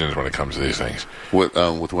good decisions when it comes to these things.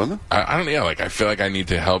 With women? I don't. Yeah, I feel like I need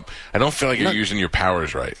to help. I don't feel like you're using your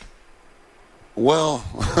powers right. Well,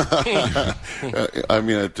 I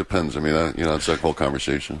mean, it depends. I mean, it's like a whole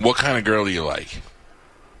conversation. What kind of girl do you like?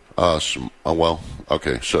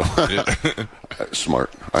 Okay, so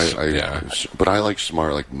smart. But I like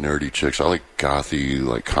smart, like nerdy chicks. I like gothy,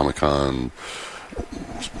 like Comic-Con.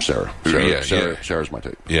 Sarah's my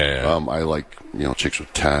type. I like chicks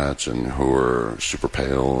with tats and who are super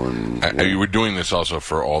pale and. You were doing this also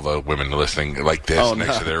for all the women listening like this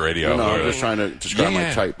next to their radio. No, I'm just trying to describe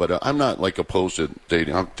my type, but I'm not opposed to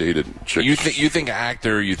dating. I've dated chicks. You think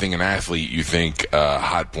actor, you think an athlete, you think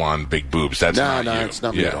hot blonde, big boobs. That's not you. It's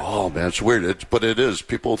not me at all, man. It's weird, but it is.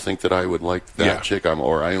 People think that I would like that chick.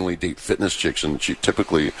 Or I only date fitness chicks, and she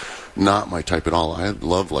typically not my type at all. I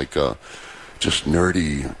love just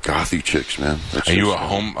nerdy, gothy chicks, man. Are you a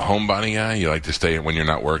homebody guy? You like to stay when you're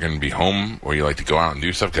not working, be home, or you like to go out and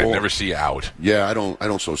do stuff? 'Cause I never see you out. Yeah, I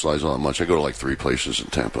don't socialize all that much. I go to 3 places in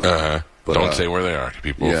Tampa. But, don't say where they are.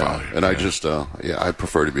 People will follow you. And I just, I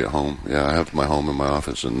prefer to be at home. Yeah, I have my home in my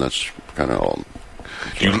office, and that's kind of all.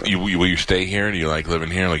 Will you stay here? Do you like living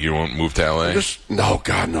here? Like you won't move to L.A.? No,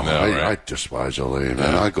 God, no. Right? I despise L.A.,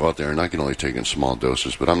 man. I go out there, and I can only take in small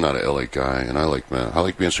doses, but I'm not an L.A. guy, and I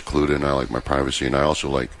like being secluded, and I like my privacy, and I also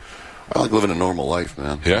like living a normal life,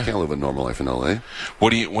 man. Yeah. I can't live a normal life in L.A. What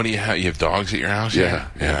do you have? You have dogs at your house?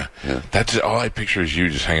 Yeah. That's all I picture is you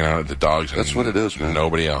just hanging out with the dogs. That's what it is, man.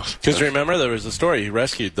 Nobody else. Because remember, there was the story. You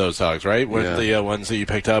rescued those dogs, right? With the ones that you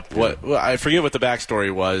picked up. Well, I forget what the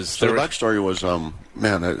backstory was. So the backstory was,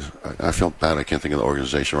 man, I felt bad. I can't think of the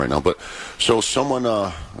organization right now. But so someone,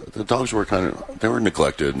 the dogs were they were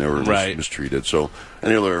neglected and they were mistreated. So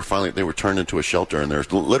and they were turned into a shelter, and they're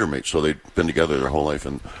litter mates. So they'd been together their whole life,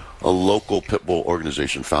 and a local pit bull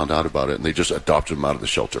organization found out about it, and they just adopted them out of the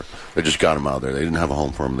shelter. They just got them out of there. They didn't have a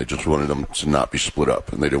home for them. They just wanted them to not be split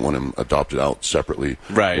up, and they didn't want them adopted out separately.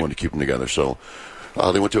 Right. They wanted to keep them together. So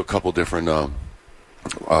they went to a couple different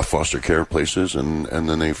foster care places, and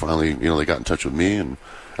then they finally, they got in touch with me and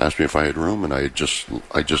asked me if I had room, and I just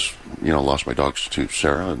lost my dogs to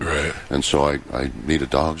Sarah, and so I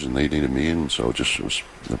needed dogs, and they needed me, and so it was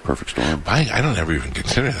the perfect storm. I don't ever even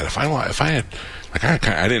consider that. If I had,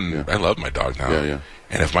 I didn't. I love my dog now. Yeah.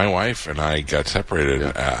 And if my wife and I got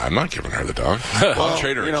separated, I'm not giving her the dog. I'll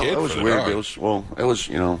trade her a kid. It was for the weird. Dog. It was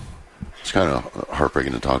it's kind of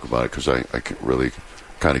heartbreaking to talk about it because I really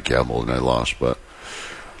kind of gambled and I lost, but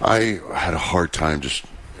I had a hard time just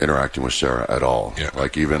interacting with Sarah at all,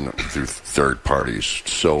 like even through third parties.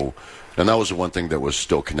 So, and that was the one thing that was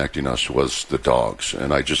still connecting us was the dogs,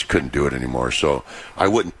 and I just couldn't do it anymore. So I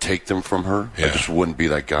wouldn't take them from her. I just wouldn't be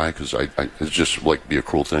that guy because it's just like be a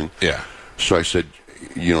cruel thing. Yeah. So I said,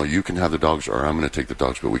 you can have the dogs, or I'm going to take the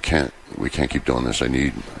dogs, but we can't keep doing this. I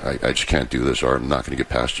just can't do this, or I'm not going to get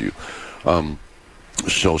past you.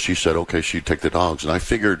 So she said, okay, she'd take the dogs, and I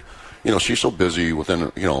figured, she's so busy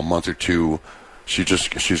within a month or two.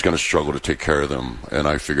 She's going to struggle to take care of them, and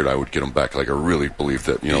I figured I would get them back. Like I really believed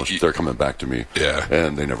that they're coming back to me. Yeah,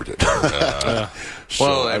 and they never did.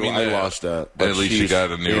 Well, I lost that. But at least you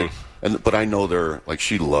got a new. But I know they're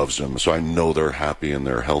she loves them, so I know they're happy and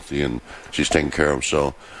they're healthy, and she's taking care of them.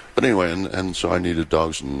 So, but anyway, and so I needed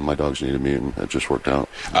dogs, and my dogs needed me, and it just worked out.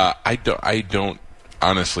 I don't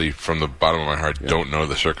honestly, from the bottom of my heart, don't know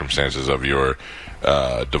the circumstances of your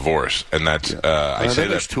divorce, and that's I say that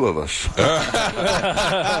there's two of us.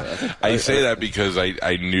 I say that because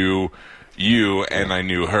I knew you and I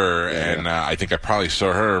knew her, and I think I probably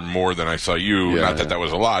saw her more than I saw you. Not that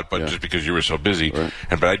was a lot, but just because you were so busy. Right.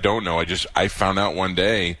 But I don't know. I found out one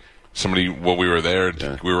day. Somebody, we were there,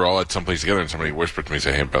 we were all at some place together, and somebody whispered to me,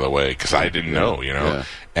 say, hey, by the way, because I didn't know,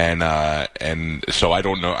 and so I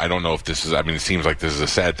don't know if this is, it seems like this is a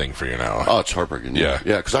sad thing for you now. Oh, it's heartbreaking. Yeah,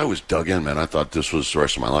 because I was dug in, man. I thought this was the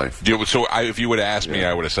rest of my life. So if you would have asked me,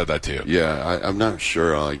 I would have said that to you. Yeah, I'm not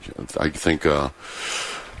sure. I think,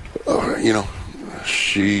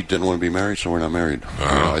 she didn't want to be married, so we're not married.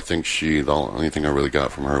 I think the only thing I really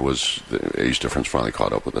got from her was the age difference finally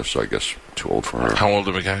caught up with us, so I guess too old for her. How old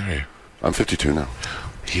of a guy are you? I'm 52 now.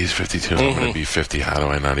 He's 52. I'm going to be 50. How do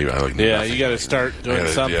I not even? You got to start doing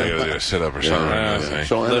something. I got to do a sit up or something.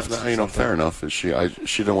 So, fair enough. She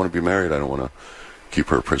didn't want to be married. I don't want to keep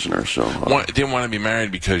her a prisoner. So didn't want to be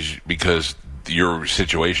married because your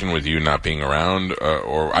situation with you not being around,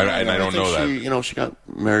 I don't know that. She got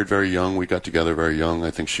married very young. We got together very young.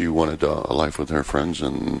 I think she wanted a life with her friends,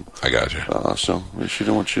 and I got you. So she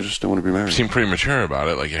just didn't want to be married. You seem pretty mature about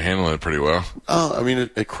it. Like you're handling it pretty well.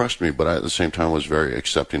 It crushed me, but I, at the same time, was very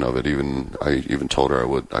accepting of it. I even told her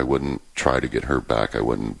I wouldn't try to get her back. I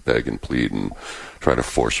wouldn't beg and plead and try to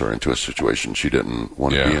force her into a situation she didn't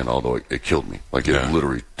want to be in. Although it killed me. Like it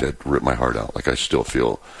literally did rip my heart out. Like I still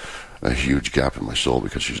feel a huge gap in my soul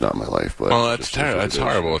because she's not in my life. But that's terrible. That's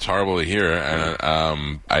horrible. It's horrible to hear,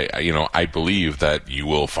 and I believe that you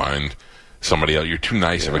will find somebody else. You're too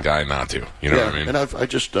nice of a guy not to. You know what I mean? And I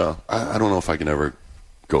just I don't know if I can ever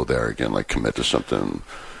go there again. Like commit to something.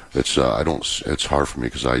 It's It's hard for me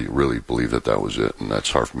because I really believe that was it, and that's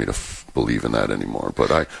hard for me to believe in that anymore. But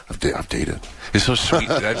I've dated. It's so sweet.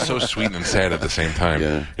 That's so sweet and sad at the same time.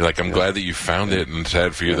 Yeah. You're like, I'm glad that you found it, and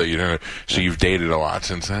sad for you that you didn't. So you've dated a lot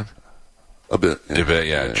since then. A bit.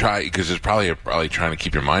 Yeah. Try, because it's probably trying to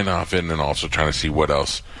keep your mind off it, and then also trying to see what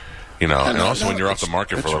else, And also when you're off the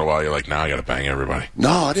market for a little while, you're like, now I got to bang everybody. No,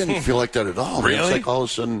 I didn't feel like that at all. Really? It's like all of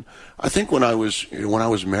a sudden, I think when I was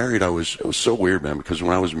married, it was so weird, man. Because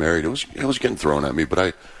when I was married, it was getting thrown at me, but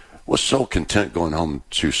I was so content going home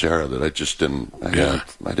to Sarah that I just didn't. I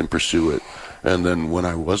didn't pursue it. And then when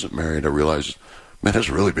I wasn't married, I realized, man, it's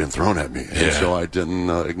really been thrown at me, and so I didn't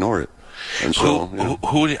ignore it. And so,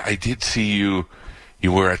 who I did see you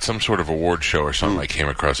were at some sort of award show or something. I came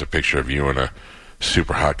across a picture of you and a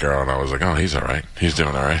super hot girl, and I was like, oh, he's all right. He's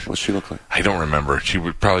doing all right. What's she look like? I don't remember. She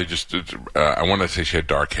would probably just, I want to say she had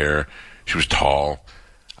dark hair. She was tall.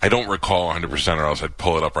 I don't recall 100%, or else I'd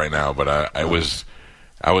pull it up right now, but I was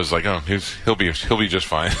like, oh, he'll be just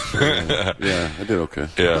fine. Yeah, I did okay.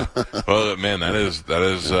 Yeah. Well, man, that is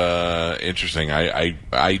interesting.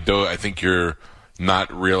 I think you're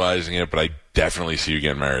not realizing it, but I definitely see you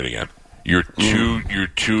getting married again. You're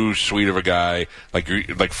too sweet of a guy. Like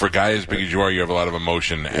for a guy as big as you are, you have a lot of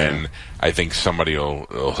emotion, and I think somebody will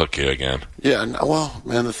hook you again. Yeah. Well,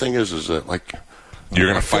 man, the thing is that like you're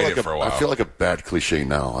gonna fight it for a while. I feel like a bad cliche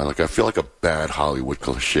now. I feel like a bad Hollywood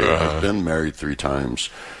cliche. I've been married 3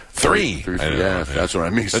 times. Three. Yeah, that's what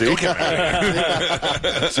I mean. See, see,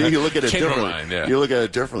 you look at it differently. You look at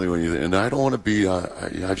it differently and I don't want to be.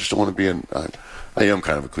 I just don't want to be in. I am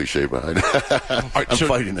kind of a cliche, but I'm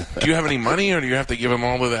fighting it. Do you have any money, or do you have to give them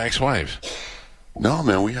all to the ex-wives? No,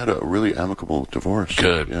 man, we had a really amicable divorce.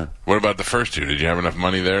 Good. Yeah. What about the first two? Did you have enough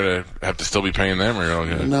money there to have to still be paying them, or you're all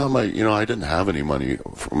good? No, I didn't have any money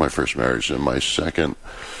for my first marriage, and my second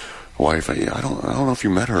wife, I don't know if you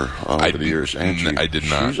met her over the years. Angie, I did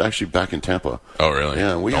not. She was actually back in Tampa. Oh, really?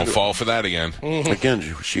 Yeah. Don't fall for that again. Again,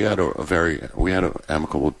 she had we had an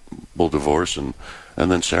amicable divorce, and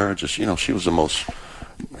then Sarah just, she was the most,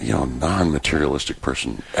 non-materialistic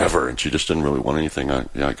person ever, and she just didn't really want anything.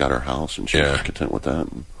 I got her house, and she was content with that.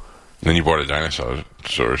 And then you bought a dinosaur.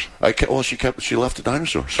 She left the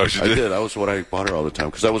dinosaurs. Oh, she did? I did. That was what I bought her all the time,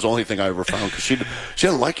 because that was the only thing I ever found. Because she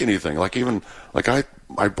didn't like anything. I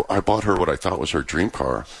bought her what I thought was her dream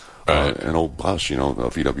car, an old bus, a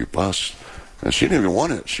VW bus, and she didn't even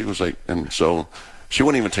want it. She was like, and so she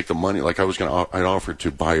wouldn't even take the money. Like I'd offered to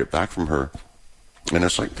buy it back from her. And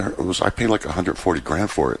it's like I paid like $140,000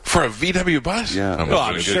 for it for a VW bus. Yeah,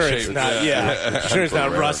 I'm sure it's not. Yeah, sure it's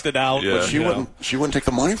not rusted out. Yeah. But she wouldn't take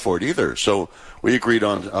the money for it either. So we agreed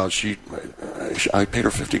on. I paid her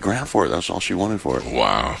 $50,000 for it. That's all she wanted for it.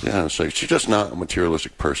 Wow. Yeah, so she's just not a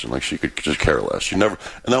materialistic person. Like she could just care less. She never,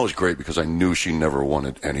 and that was great because I knew she never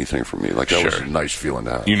wanted anything from me. Like that was a nice feeling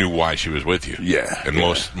to have. You knew why she was with you. Yeah. And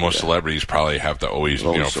most celebrities probably have to always,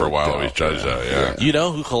 for a while, always judge that. Yeah. You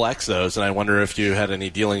know who collects those, and I wonder if you had any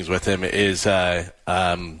dealings with him, is the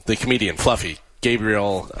comedian Fluffy.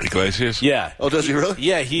 Gabriel Iglesias? Yeah. Oh, does he really?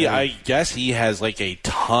 Yeah, I guess he has like a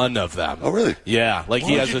ton of them. Oh, really? Yeah,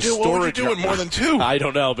 he has a storage. What would you do with more than 2? I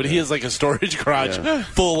don't know, but he has like a storage garage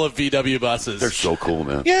full of VW buses. They're so cool,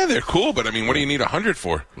 man. Yeah, they're cool, but I mean, what do you need 100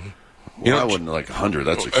 for? I wouldn't like 100.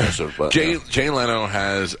 That's excessive. But Jay Leno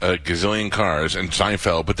has a gazillion cars, and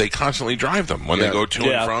Seinfeld, but they constantly drive them when they go to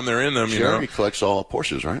and from. They're in them. Jeremy collects all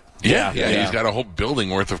Porsches, right? Yeah. He's got a whole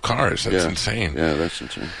building worth of cars. That's insane. Yeah, that's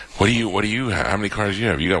insane. What do you? How many cars do you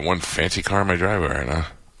have? You got one fancy car in my driveway right now.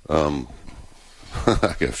 I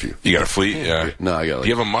got a few. You got a fleet? Yeah. No, I got. Do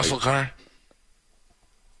you have a muscle car?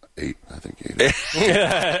 8, I think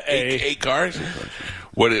 8. 8 cars.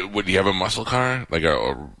 What do you have, a muscle car, like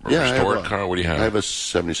a restored car? What do you have? I have a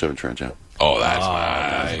 '77 Trans Am. Oh, that's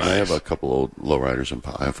nice. I have a couple old lowriders, and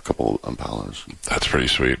I have a couple old Impalas. That's pretty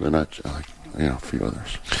sweet. They're not, a few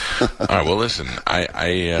others. All right. Well, listen,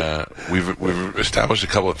 we've established a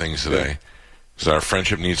couple of things today. So our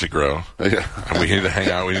friendship needs to grow. Yeah. And we need to hang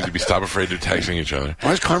out. We need to stop afraid of texting each other.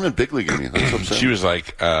 Why is Carmen big leaguing me? That's what I'm saying. She was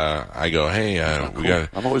like, I go, hey, cool.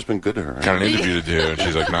 I've always been good to her. Got an interview to do. And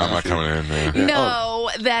she's like, no, I'm not coming in. Man. No,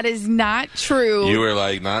 that is not true. You were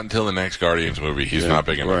like, not until the next Guardians movie. He's not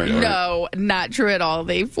big enough yet. No, not true at all.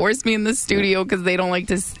 They forced me in the studio because they don't like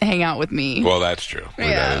to hang out with me. Well, that's true.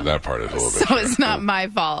 Yeah. That part is a little bit So it's not my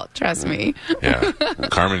fault. Trust me. Yeah.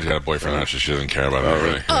 Carmen's got a boyfriend now, so she doesn't care about it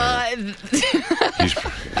already.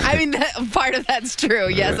 I mean, part of that's true.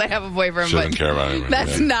 Yes, I have a boyfriend, she doesn't care about him.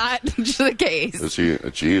 That's not the case. Is he a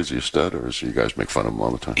G? Is he a stud, or is you guys make fun of him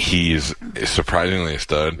all the time? He is surprisingly a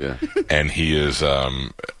stud, and he is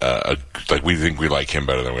like we think we like him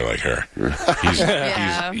better than we like her.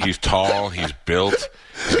 He's tall, he's built.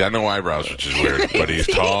 He's got no eyebrows, which is weird, but he's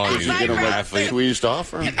tall. And he's an athlete. Squeezed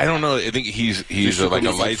off? Or? I don't know. I think he's like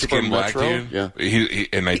a light-skinned black dude. Yeah.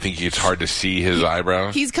 And I think it's hard to see his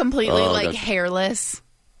eyebrows. He's completely hairless.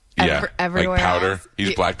 Everywhere like powder. else.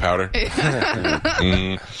 He's black powder. Is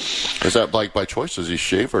that like by choice? Does he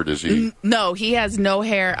shave or does he? No, he has no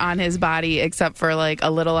hair on his body except for like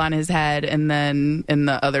a little on his head and then in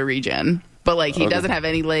the other region. But he doesn't have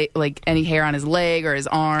any any hair on his leg or his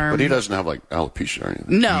arm. But he doesn't have alopecia or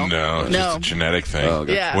anything. No, it's just a genetic thing.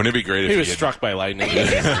 Yeah. Wouldn't it be great if he was struck by lightning?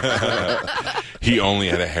 He only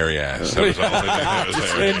had a hairy ass. That was the only thing that was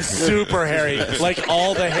hairy. And super hairy. Like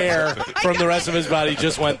all the hair from the rest of his body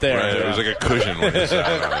just went there. Right, it was like a cushion when he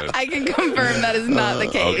sat on it. I can confirm that is not the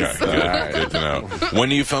case. Okay, good to know. When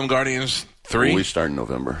do you film Guardians 3? Well, we start in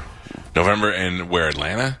November. November, and where,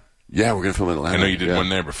 Atlanta? Yeah, we're going to film it in Atlanta. I know you did one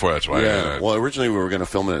there before, that's why. Yeah, well, originally we were going to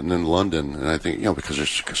film it in London, and I think, because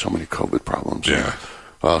there's so many COVID problems. Yeah.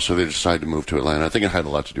 So they decided to move to Atlanta. I think it had a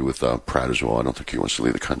lot to do with Pratt as well. I don't think he wants to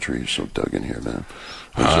leave the country. He's so dug in here, man.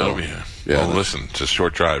 I'll be here. Yeah, well, listen, it's a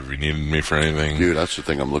short drive. If you need me for anything. Dude, that's the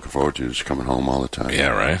thing I'm looking forward to, is coming home all the time. Yeah,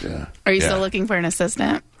 right? Yeah. Are you still looking for an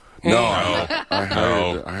assistant? No.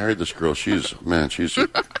 I hired this girl. She's...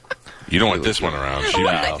 You don't want this one around. She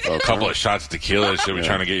a couple of shots of tequila. She'll be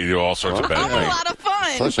trying to get you to do all sorts of bad I'm things. a lot of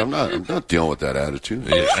fun. Plus, I'm not dealing with that attitude.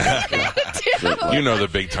 Yeah. You know the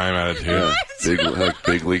big time attitude. Yeah.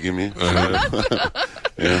 Big league in me. Not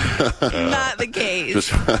the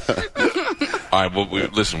case. All right, well,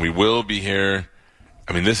 listen, we will be here.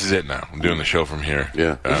 I mean, this is it now. I'm doing the show from here.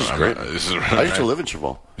 Yeah, this is great. I used to live in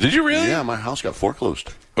Cheval. Did you really? Yeah, my house got foreclosed.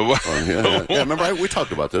 What? Yeah, remember, we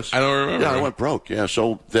talked about this. I don't remember. Yeah, I went broke. Yeah,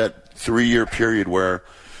 so that 3-year period where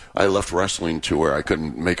I left wrestling to where I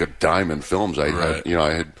couldn't make a dime in films.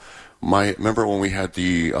 Remember when we had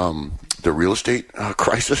the real estate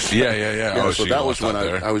crisis? Yeah. So that was when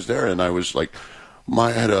I was there, and I was like,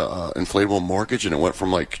 I had a inflatable mortgage, and it went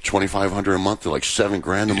from like $2,500 a month to like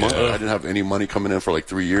 $7,000 a month. I didn't have any money coming in for like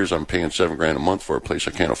 3 years. I'm paying $7,000 a month for a place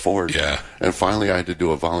I can't afford. Yeah. And finally, I had to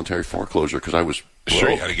do a voluntary foreclosure because I was broke.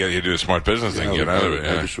 Sure, you had to do a smart business thing, get out of it.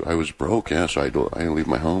 Yeah. I was broke, so I didn't leave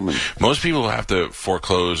my home. And most people have to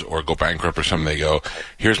foreclose or go bankrupt or something. They go,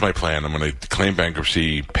 here's my plan. I'm going to claim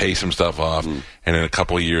bankruptcy, pay some stuff off, and in a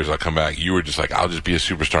couple of years I'll come back. You were just like, I'll just be a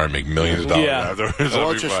superstar and make millions of dollars afterwards.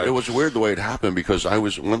 Well, it was weird the way it happened because I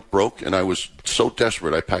went broke and I was so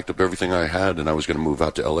desperate. I packed up everything I had and I was going to move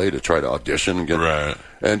out to L.A. to try to audition and get right.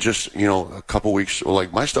 And just, a couple weeks,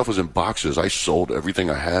 like my stuff was in boxes. I sold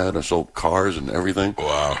everything I had. I sold cars and everything.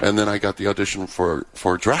 Wow. And then I got the audition for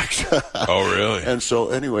Drax. Oh, really? And so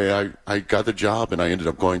anyway, I got the job and I ended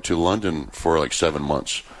up going to London for like 7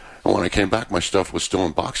 months. And when I came back, my stuff was still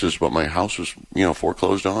in boxes, but my house was,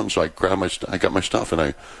 foreclosed on. So I got my stuff and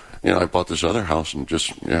I bought this other house and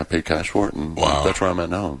just paid cash for it, and that's where I'm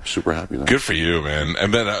at now. I'm super happy there. Good for you, man.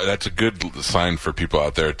 And then that's a good sign for people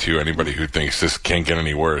out there too. Anybody who thinks this can't get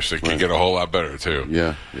any worse, it can get a whole lot better too.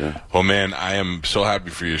 Yeah. Well, man, I am so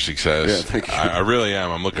happy for your success. Yeah, thank you. I really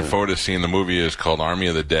am. I'm looking forward to seeing the movie. It's called Army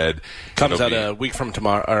of the Dead. Comes out a week from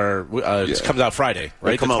tomorrow, or it comes out Friday,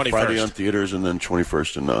 right? Come out Friday on theaters, and then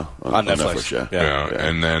 21st on Netflix. Yeah.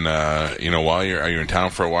 And then are you in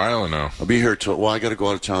town for a while or no? I'll be here till. Well, I got to go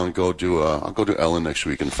out of town and go do. I'll go to Ellen next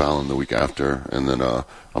week and Fallon the week after, and then I'll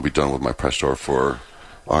be done with my press tour for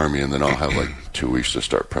Army, and then I'll have like 2 weeks to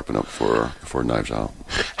start prepping up for Knives Out.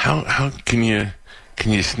 How can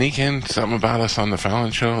you sneak in something about us on the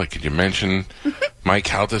Fallon show? Like, could you mention Mike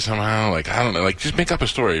Calta somehow? Like, I don't know. Like, just make up a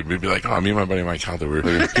story. We'd be like, me and my buddy Mike Calta,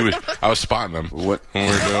 I was spotting them when we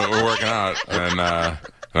were working out, and I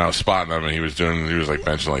was spotting him, and he was like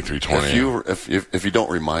benching like 320. If you don't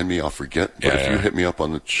remind me, I'll forget. But if you hit me up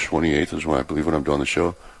on the 28th is when I believe when I'm doing the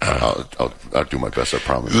show, I'll do my best. I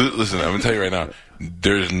promise. Listen, I'm gonna tell you right now.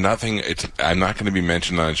 There's nothing. I'm not going to be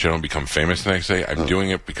mentioned on the show and become famous the next day. I'm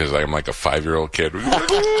doing it because I'm like a 5-year-old kid.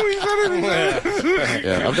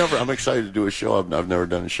 I'm excited to do a show. I've never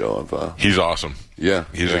done a show. He's awesome. Yeah,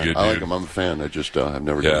 he's a good dude. I like him. I'm a fan. I've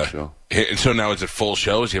never done a show. And so now is it full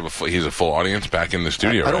show? Does he have he has a full audience back in the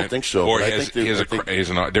studio? I don't think so. Or they're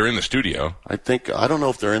in the studio. I don't know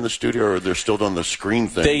if they're in the studio or they're still doing the screen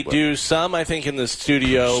thing. They do some, I think, in the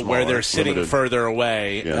studio where they're sitting further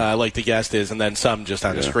away, like the guest is, and then some just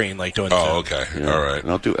on the screen, like doing. Oh, okay, all right.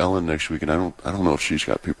 And I'll do Ellen next week, and I don't know if she's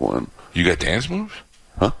got people in. You got dance moves?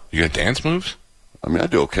 Huh? You got dance moves? I mean, I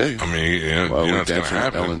do okay. I mean, you know what's going to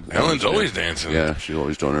happen. Ellen's always dancing. Yeah, she's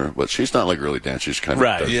always doing her. But she's not like really dancing. She's kind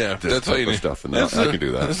of that's how you need stuff. And I can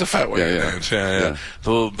do that. That's the fat way to dance. Yeah.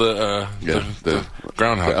 The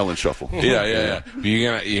groundhog. The Ellen shuffle. Yeah.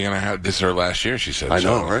 You're gonna have this is her last year. She said. I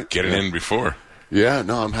know, right? Get it in before. Yeah,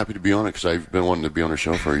 no, I'm happy to be on it because I've been wanting to be on her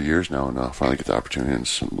show for years now, and finally get the opportunity, and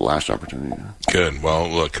it's the last opportunity. Good. Well,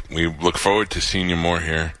 look, we look forward to seeing you more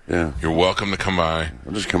here. Yeah. You're welcome to come by.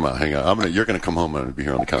 I'll just come out, hang out. You're going to come home, and I'm going to be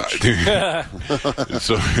here on the couch.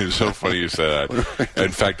 It's so funny you said that.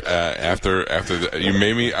 In fact, after you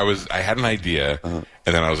made me, I had an idea.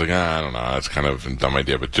 And then I was like, I don't know, that's kind of a dumb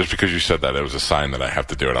idea. But just because you said that, it was a sign that I have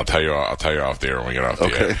to do it. I'll tell you off the air when we get off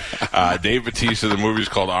the air. Dave Bautista, the movie's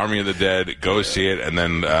called Army of the Dead. Go see it, and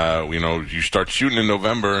then you start shooting in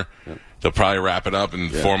November. They'll probably wrap it up in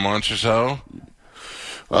 4 months or so.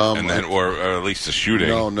 And then, or at least the shooting.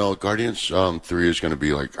 No. Guardians 3 is going to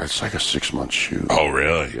be it's like a 6-month shoot. Oh,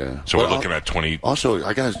 really? Yeah. So we're looking at 20. Also,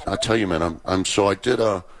 I'll tell you, man. I did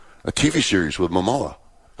a TV series with Momoa.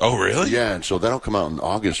 Oh, really? Yeah, and so that'll come out in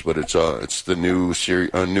August. But it's the new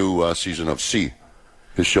season of C,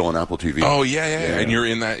 his show on Apple TV. Oh yeah. And you're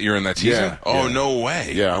in that season. Yeah, oh no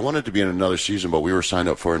way. Yeah, I wanted to be in another season, but we were signed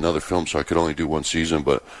up for another film, so I could only do one season.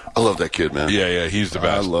 But I love that kid, man. Yeah, he's the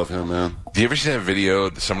best. I love him, man. Do you ever see that video?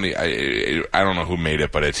 Somebody, I don't know who made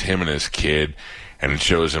it, but it's him and his kid, and it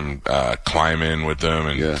shows him climbing with them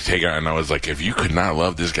and take out. And I was like, if you could not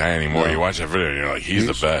love this guy anymore, you watch that video, and you're like, he's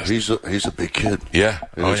the best. He's a big kid. Yeah,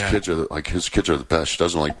 and his kids are the best. He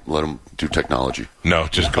doesn't let him do technology. No,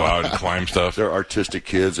 just go out and climb stuff. They're artistic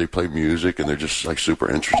kids. They play music, and they're just super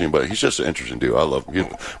interesting. But he's just an interesting dude. I love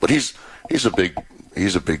him. But he's a big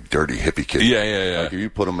dirty hippie kid. Yeah. Like if you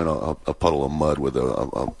put him in a puddle of mud with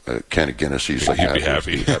a can of Guinness, he'd be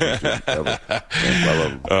happy. I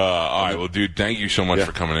love him. All right, well, dude, thank you so much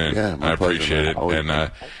for coming in. Yeah, I appreciate it.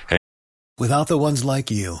 And Without the ones like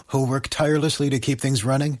you, who work tirelessly to keep things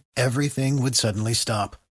running, everything would suddenly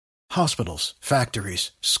stop. Hospitals,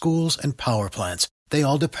 factories, schools, and power plants, they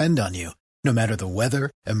all depend on you. No matter the weather,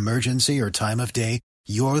 emergency, or time of day,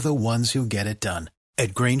 you're the ones who get it done.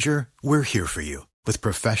 At Grainger, we're here for you with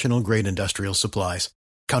professional-grade industrial supplies.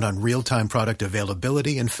 Count on real-time product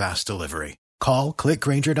availability and fast delivery. Call, click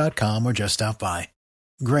Grainger.com, or just stop by.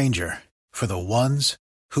 Grainger, for the ones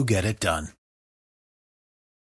who get it done.